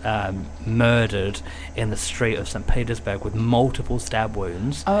found murdered in the street of St. Petersburg with multiple stab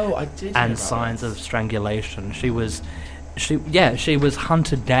wounds. Oh, I did. And signs of strangulation. She was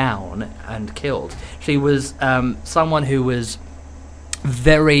hunted down and killed. She was someone who was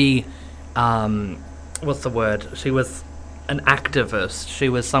very, what's the word? She was an activist. She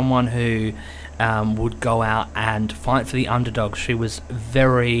was someone who would go out and fight for the underdogs. She was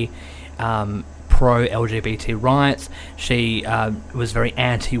very pro-LGBT rights. She was very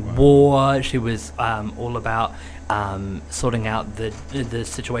anti-war. She was all about sorting out the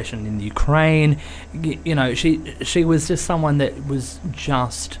situation in Ukraine. You know, she was just someone that was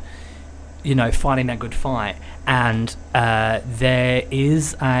just, you know, fighting that good fight. And there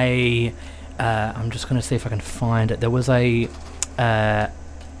is a I'm just going to see if I can find it. There was a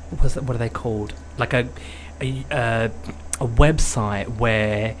what are they called? Like a website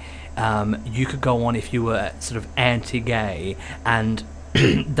where you could go on if you were sort of anti-gay, and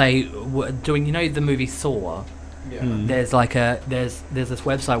they were doing, you know, the movie Saw. Yeah. There's like there's this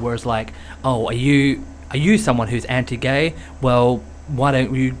website where it's like, oh, are you someone who's anti-gay? Well, why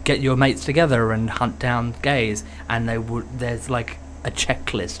don't you get your mates together and hunt down gays? And there's like a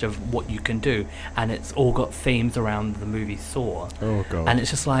checklist of what you can do, and it's all got themes around the movie Saw. Oh God. And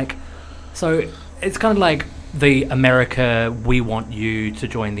it's just like, so it's kind of like the America, we want you to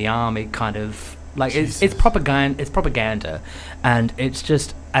join the army kind of, like, it's propaganda, and it's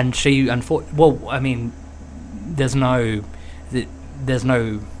just, and she, well, I mean, there's no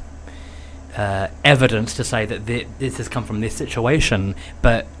evidence to say that this has come from this situation,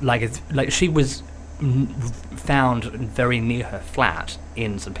 but like, it's like she was found very near her flat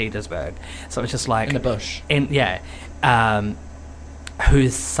in St. Petersburg, so it's just like in the bush.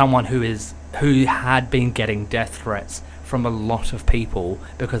 Who's someone who had been getting death threats from a lot of people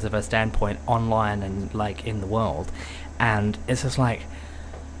because of her standpoint online and like in the world, and it's just like,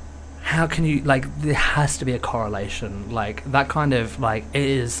 how can you, like, there has to be a correlation, like that kind of, like, it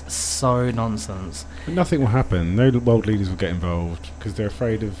is so nonsense. But nothing will happen. No world leaders will get involved because they're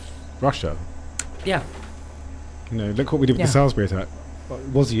afraid of Russia. Yeah. You know, look what we did with the Salisbury attack.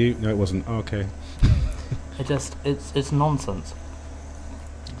 Was you? No, it wasn't. Oh, okay. It's nonsense.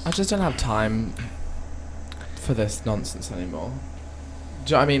 I just don't have time for this nonsense anymore.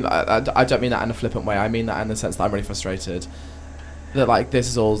 Do you know what I mean? I don't mean that in a flippant way. I mean that in the sense that I'm really frustrated that, like, this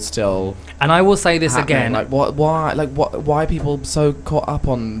is all still. And I will say this happening. again. Like, why are people so caught up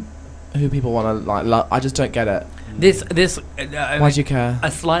on who people want to like? I just don't get it. Why do you care? A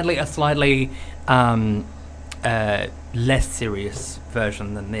slightly less serious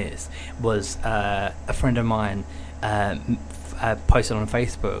version than this was a friend of mine posted on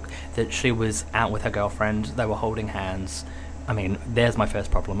Facebook that she was out with her girlfriend. They were holding hands. I mean, there's my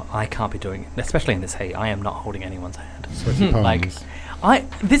first problem. I can't be doing, especially in this heat, I am not holding anyone's hand. Sweaty palms.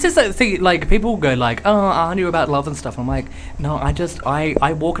 This is the thing, like, people go like, oh, I knew about love and stuff. I'm like, no,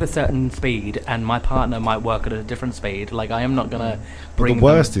 I walk at a certain speed, and my partner might work at a different speed. Like, I am not going to bring the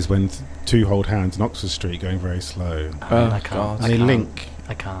worst is when two hold hands on Oxford Street going very slow. I can't. And they link.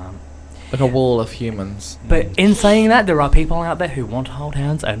 I can't. Like a wall of humans. But in saying that, there are people out there who want to hold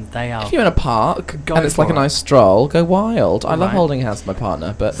hands, and they are. If you're in a park and it's like a nice stroll, go wild. I love holding hands with my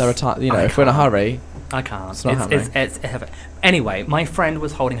partner, but there are times, if we're in a hurry, I can't. It's not happening. It's anyway, my friend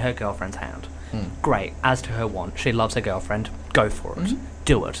was holding her girlfriend's hand. Great, as to her want. She loves her girlfriend. Go for it.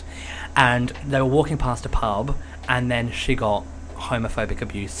 Do it. And they were walking past a pub, and then she got homophobic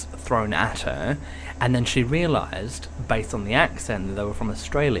abuse thrown at her, and then she realised, based on the accent, that they were from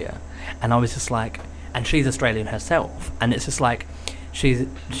Australia. And I was just like, and she's Australian herself, and it's just like,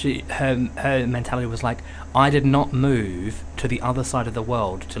 her mentality was like, I did not move to the other side of the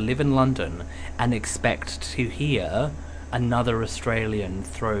world to live in London and expect to hear another Australian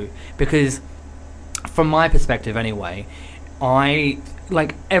throw, because from my perspective anyway,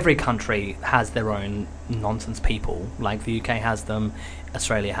 like, every country has their own nonsense people. Like, the UK has them,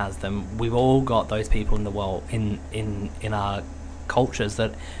 Australia has them. We've all got those people in the world, in our cultures,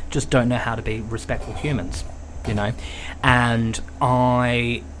 that just don't know how to be respectful humans, you know. And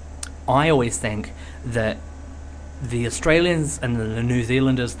I always think that the Australians and the New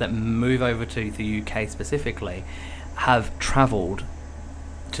Zealanders that move over to the UK specifically have travelled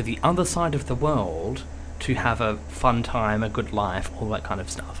to the other side of the world to have a fun time, a good life, all that kind of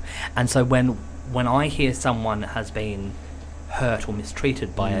stuff. And so when I hear someone has been hurt or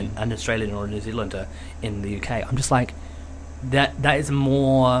mistreated by an Australian or a New Zealander in the UK, I'm just like, that is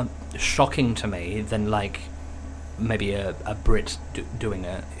more shocking to me than like maybe a Brit doing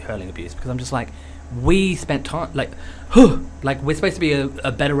a hurling abuse, because I'm just like, we spent time like we're supposed to be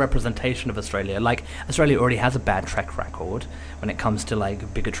a better representation of Australia. Like, Australia already has a bad track record when it comes to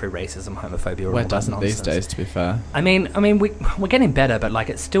like bigotry, racism, homophobia. Where doesn't these days, to be fair? I mean, we're getting better, but like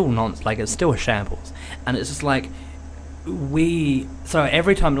it's still it's still a shambles, and it's just like so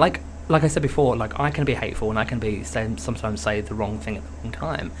every time like I said before, like I can be hateful and I can be sometimes say the wrong thing at the wrong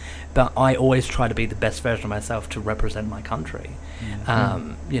time, but I always try to be the best version of myself to represent my country.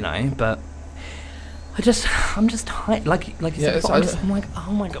 You know, but I'm just tired. Like you said before, I'm like,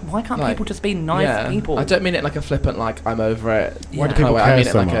 oh my god, why can't people just be nice people? I don't mean it like a flippant, like I'm over it. Why do people care I mean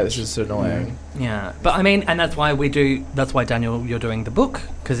so it like much? it's just annoying. Yeah, but I mean, and that's why Daniel, you're doing the book,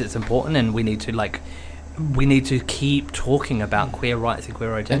 because it's important, and we need to keep talking about queer rights and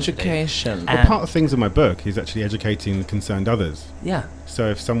queer identity. Education. Well, part of the things in my book is actually educating concerned others. Yeah. So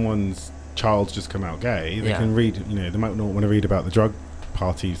if someone's child's just come out gay, they can read, they might not want to read about the drug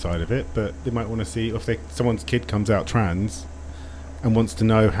party side of it, but they might want to see if someone's kid comes out trans and wants to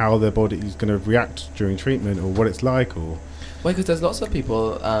know how their body is going to react during treatment, or what it's like, or... Well, because there's lots of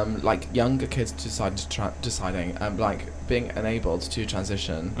people, like younger kids deciding, like being enabled to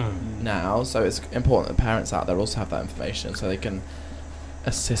transition now. So it's important that parents out there also have that information, so they can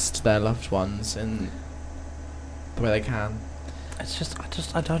assist their loved ones in the way they can. It's just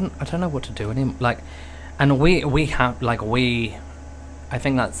I don't know what to do anymore. Like, and we have like I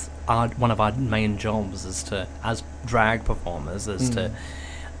think that's one of our main jobs is to, as drag performers, is to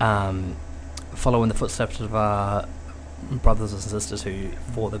follow in the footsteps of our brothers and sisters who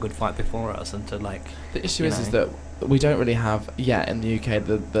fought the good fight before us, and to like... The issue is that we don't really have yet in the UK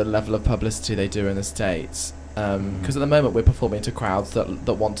the level of publicity they do in the States. Because at the moment we're performing to crowds that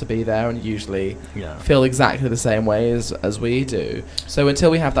want to be there and usually feel exactly the same way as we do. So until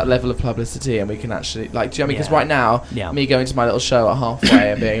we have that level of publicity and we can actually, like, do you know what I mean? Because right now, me going to my little show at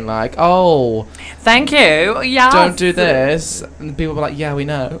halfway and being like, oh, thank you, don't do this, and people were like, yeah, we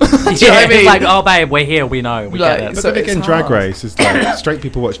know. Do you know what I mean? It's like, oh babe, we're here, we know, we get it. But so again, Drag Race is like, straight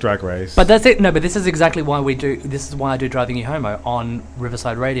people watch Drag Race. But that's it. No, but this is exactly why this is why I do Driving You Homo on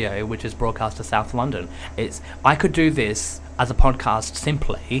Riverside Radio, which is broadcast to South London. I could do this as a podcast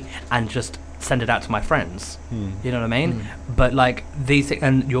simply and just send it out to my friends. You know what I mean? But like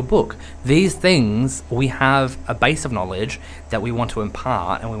and your book, these things, we have a base of knowledge that we want to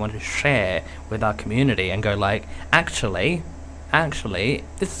impart and we want to share with our community and go like, actually,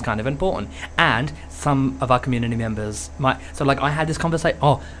 this is kind of important. And some of our community members might... So like I had this conversation...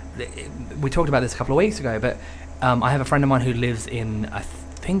 we talked about this a couple of weeks ago, but I have a friend of mine who lives in... I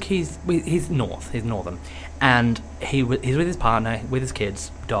think he's northern, and he's with his partner, with his kids,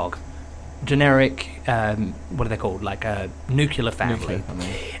 dog, generic, what are they called, like a nuclear family.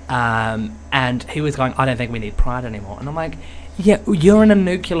 And he was going, I don't think we need pride anymore. And I'm like, yeah, you're in a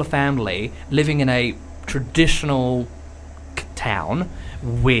nuclear family living in a traditional town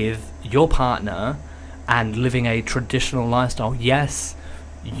with your partner and living a traditional lifestyle. Yes,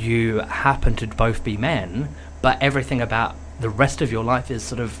 you happen to both be men, but everything about the rest of your life is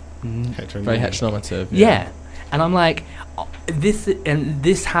sort of very heteronormative. Yeah. And I'm like,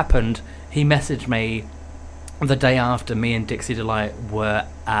 this happened. He messaged me the day after me and Dixie Delight were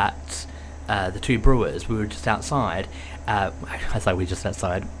at the Two Brewers. We were just outside. I say we just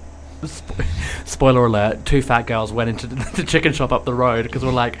outside. Spoiler alert, two fat girls went into the chicken shop up the road because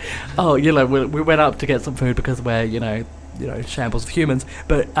we're like, oh, we went up to get some food because we're, shambles of humans.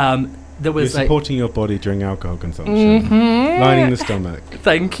 But there was You're supporting your body during alcohol consumption, lining the stomach.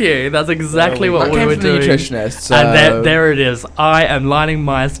 Thank you. That's exactly what we were doing. Nutritionist, so. And there it is. I am lining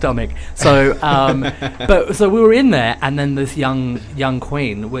my stomach. So, so we were in there, and then this young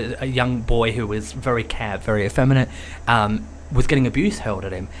queen, with a young boy who was very very effeminate, was getting abuse hurled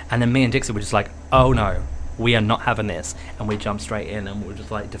at him, and then me and Dixie were just like, oh no, we are not having this, and we jumped straight in and we were just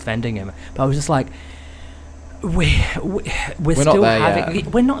like defending him. But I was just like, we're still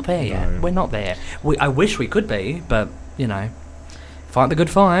having... We're not there yet. We're not there. I wish we could be, but, fight the good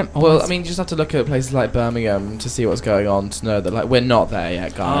fight. Well, I mean, you just have to look at places like Birmingham to see what's going on to know that, like, we're not there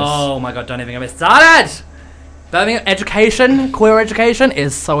yet, guys. Oh, my God, don't even get me started! Birmingham education, queer education,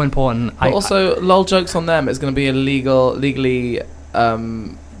 is so important. But also, lol jokes on them is going to be a legal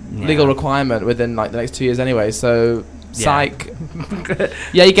requirement within, like, the next 2 years anyway, so... Psych.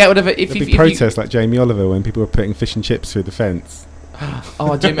 Yeah, you get whatever. If you protest like Jamie Oliver when people were putting fish and chips through the fence.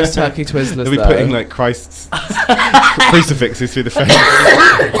 Oh, I do miss turkey Twizzlers. They'll be putting like Christ's crucifixes through the fence.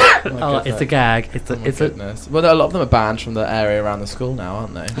 It's a gag. Goodness. Well, a lot of them are banned from the area around the school now,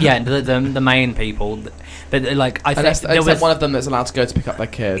 aren't they? Yeah, the main people, but like I think there was one of them that's allowed to go to pick up their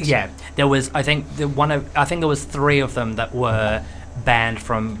kids. Yeah, there was. I think there was 3 of them that were banned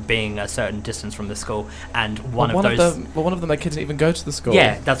from being a certain distance from the school, and one of them, their kids didn't even go to the school.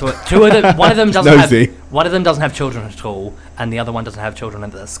 Yeah, that's what. One of them doesn't have children at all, and the other one doesn't have children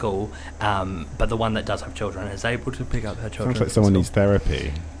at the school. But the one that does have children is able to pick up her children. Sounds like someone needs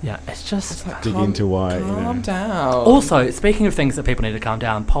therapy. Yeah, it's just dig into why. Calm down. Also, speaking of things that people need to calm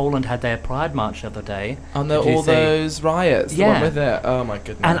down, Poland had their Pride March the other day. And all those riots. Yeah, the one with it. Oh my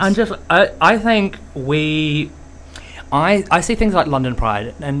goodness. And I think I see things like London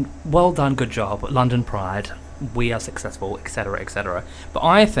Pride, and well done, good job, London Pride, we are successful, etc., etc. But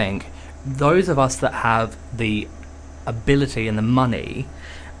I think those of us that have the ability and the money,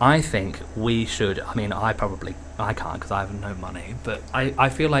 I think we should, I can't because I have no money, but I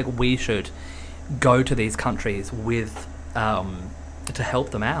feel like we should go to these countries with, to help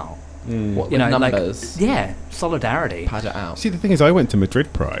them out. What, numbers? Solidarity. Pad it out. See, the thing is, I went to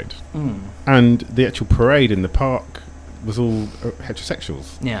Madrid Pride, and the actual parade in the park was all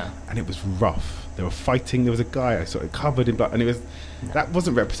heterosexuals. Yeah. And it was rough. They were fighting. There was a guy I saw covered in blood, and that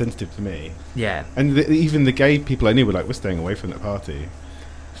wasn't representative for me. Yeah. And even the gay people I knew were like, we're staying away from that party.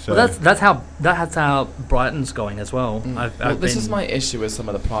 So well, that's how Brighton's going as well. This is my issue with some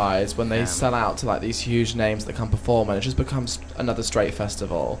of the prides when they sell out to like these huge names that come perform, and it just becomes another straight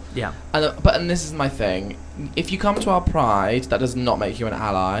festival. Yeah. And this is my thing. If you come to our pride, that does not make you an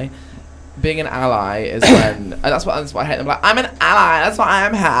ally. Being an ally is when that's what I hate them. Like, I'm an ally. That's why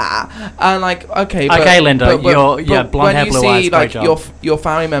I'm here. And like, okay, Linda, you're blonde hair, blue eyes. When you see like your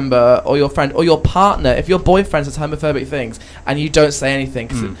family member or your friend or your partner, if your boyfriend says homophobic things and you don't say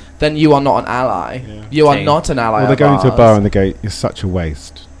anything, then you are not an ally. Yeah. You are not an ally. Well, they're going to a bar and the gate is such a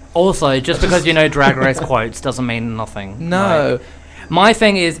waste. Also, just because you know Drag Race quotes doesn't mean nothing. No. My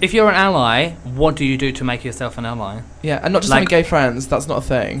thing is, if you're an ally, what do you do to make yourself an ally? Yeah, and not just having gay friends. That's not a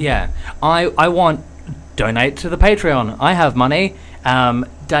thing. Yeah. I want... Donate to the Patreon. I have money.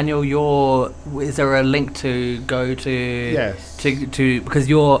 Daniel, is there a link to go to... Yes. To because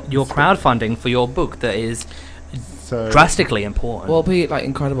you're crowdfunding for your book that is drastically important. Will be like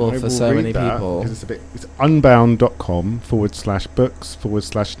incredible for so many people. It's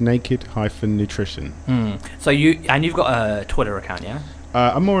unbound.com/books/naked-nutrition. So you've got a Twitter account, yeah?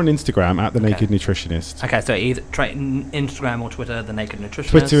 I'm more on Instagram at The Naked Nutritionist. Okay, so either Instagram or Twitter, The Naked Nutritionist.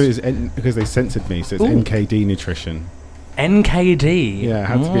 Twitter is because they censored me, so it's NKD Nutrition. NKD? Yeah, it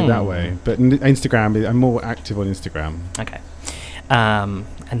had to be that way. But Instagram, I'm more active on Instagram. Okay. And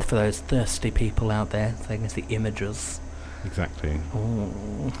for those thirsty people out there, they can see images. Exactly.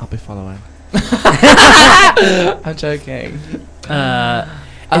 Ooh. I'll be following. I'm joking. We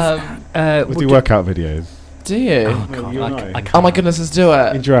do workout videos. Do you? Oh, God, oh my goodness, let's do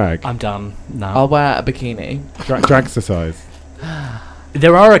it. In drag. I'm done. No. I'll wear a bikini. Drag exercise.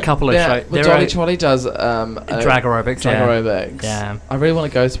 There are a couple of shows. Dolly Trolley does drag aerobics. Drag aerobics. Yeah. I really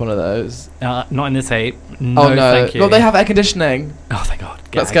want to go to one of those. Not in this heat. No, thank you. Well, they have air conditioning. Oh, thank God.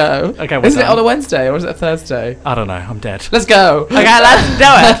 Let's go. Okay, is it on a Wednesday or is it a Thursday? I don't know. I'm dead. Let's go. Okay, let's do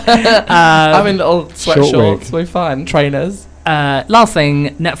it. I'm in little sweatshorts. We're fine. Trainers. Last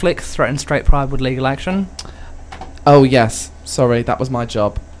thing, Netflix threatens straight pride with legal action. Oh, yes. Sorry, that was my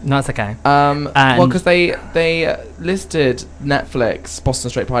job. No, it's okay. Well, because they listed Netflix,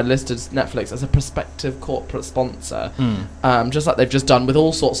 Boston Straight Pride listed Netflix as a prospective corporate sponsor, just like they've just done with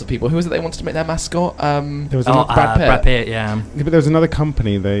all sorts of people. Who was it they wanted to make their mascot? There was Brad Pitt. Brad Pitt, yeah. But there was another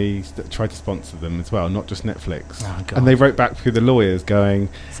company that tried to sponsor them as well, not just Netflix. Oh, God. And they wrote back through the lawyers going,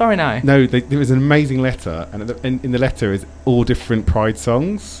 sorry, no. No, there was an amazing letter, and in the letter is all different Pride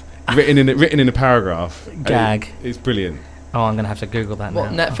songs written in a paragraph. Gag. It's brilliant. Oh, I'm going to have to Google that now.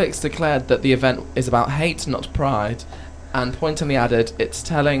 Netflix declared that the event is about hate, not pride, and pointedly added, it's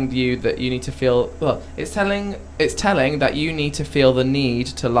telling you that you need to feel... Well, it's telling that you need to feel the need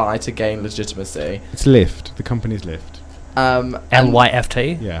to lie to gain legitimacy. It's Lyft. The company's Lyft.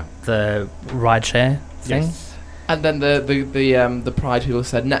 LYFT? Yeah. The rideshare thing? Yes. And then the pride people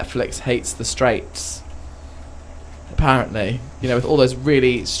said Netflix hates the straights. Apparently. With all those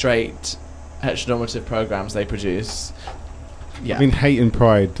really straight heteronormative programs they produce... Yeah. I mean, hate and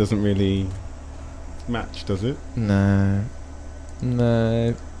pride doesn't really match, does it? No.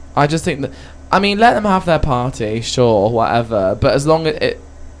 I just think that... I mean, let them have their party, sure, whatever. But as long as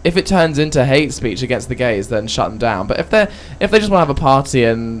if it turns into hate speech against the gays, then shut them down. But if they just want to have a party,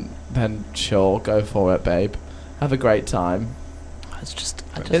 and then sure, go for it, babe. Have a great time.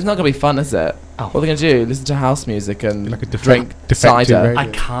 It's not gonna be fun, is it? Oh. What are they gonna do? Listen to house music and Like a drink cider? radio. I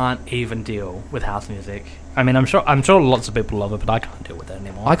can't even deal with house music. I mean, I'm sure lots of people love it, but I can't deal with it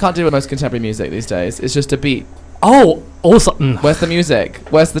anymore. I can't deal with most contemporary music these days. It's just a beat. Oh, also, Where's the music?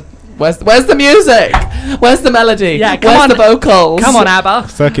 Where's the music? Where's the melody? Yeah, where's the vocals? Come on, ABBA.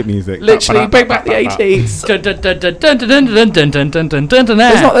 Circuit music. Literally, bring back the 80s.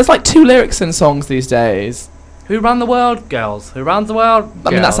 There's There's like 2 lyrics in songs these days. Who run the world, girls? Who runs the world?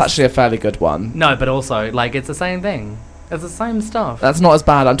 I mean, that's girls? actually a fairly good one. No, but also, like, it's the same thing. It's the same stuff. That's not as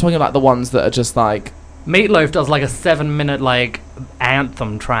bad. I'm talking about the ones that are just like... Meatloaf does like a 7-minute, like,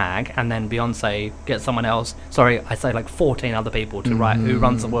 anthem track, and then Beyonce gets someone else, I say like 14 other people to write Who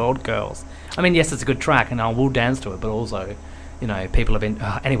Runs the World, Girls. I mean, yes, it's a good track, and I will dance to it, but also, you know, people have been...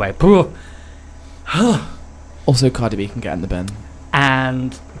 anyway. Also, Cardi B can get in the bin.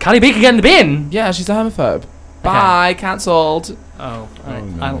 And Cardi B can get in the bin? Yeah, she's a homophobe. Bye, cancelled. Oh,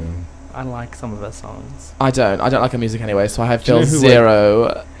 no. I like some of her songs. I don't like her music anyway, so I feel you know who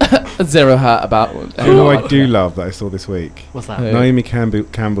zero hurt about. Do you know what I do love that I saw this week? What's that? Who? Naomi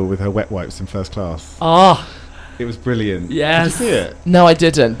Campbell with her wet wipes in First Class. Oh, It was brilliant. yes. Did you see it? No, I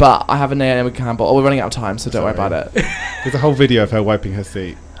didn't, but I have a Naomi Campbell. Oh, we're running out of time, so don't worry Sorry. about it. There's a whole video of her wiping her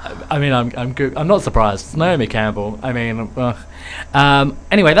seat. I mean, I'm good. I'm not surprised. It's Naomi Campbell. I mean,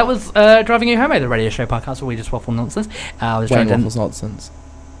 anyway, that was Driving You Home, the radio show podcast where we just waffle nonsense. I was Wayne joined in Waffles nonsense.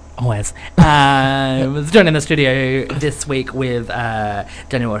 always. I was joined in the studio this week with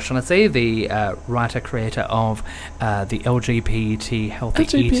Daniel O'Shaughnessy, the writer creator of the LGBT healthy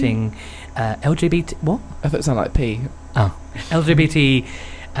LGBT? eating LGBT what? I thought it sounded like P. Oh, LGBT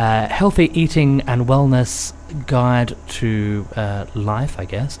healthy eating and wellness guide to life, I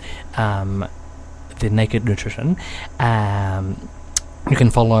guess. The Naked Nutrition. You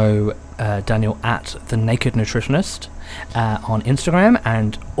can follow Daniel at The Naked Nutritionist on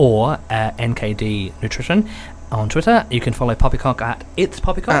Instagram or NKD Nutrition on Twitter. You can follow Poppycock at It's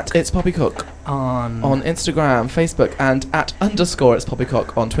Poppycock. At It's Poppycock on Instagram, Facebook, and at _ It's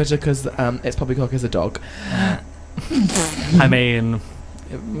Poppycock on Twitter, because It's Poppycock is a dog. I mean...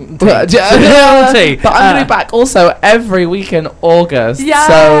 But I'm going to be back also every week in August. Yay!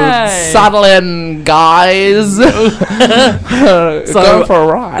 So saddle in, guys. Go for a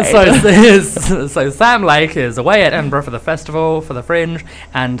ride. So Sam Lake is away at Edinburgh for the festival, for the Fringe,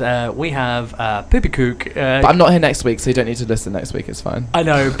 and we have Poopy Kook. But I'm not here next week, so you don't need to listen next week. It's fine. I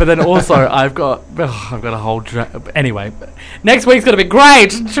know, but then also I've got a whole... anyway, next week's going to be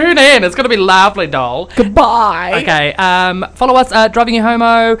great. Tune in. It's going to be lovely, doll. Goodbye. Okay, follow us at Driving You Homo,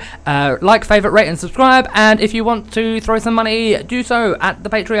 like, favourite, rate and subscribe, and if you want to throw some money, do so at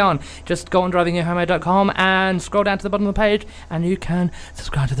the Patreon. Just go on drivingyouhomo.com and scroll down to the bottom of the page and you can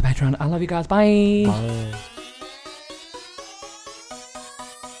subscribe to the Patreon. I love you guys. Bye. Bye.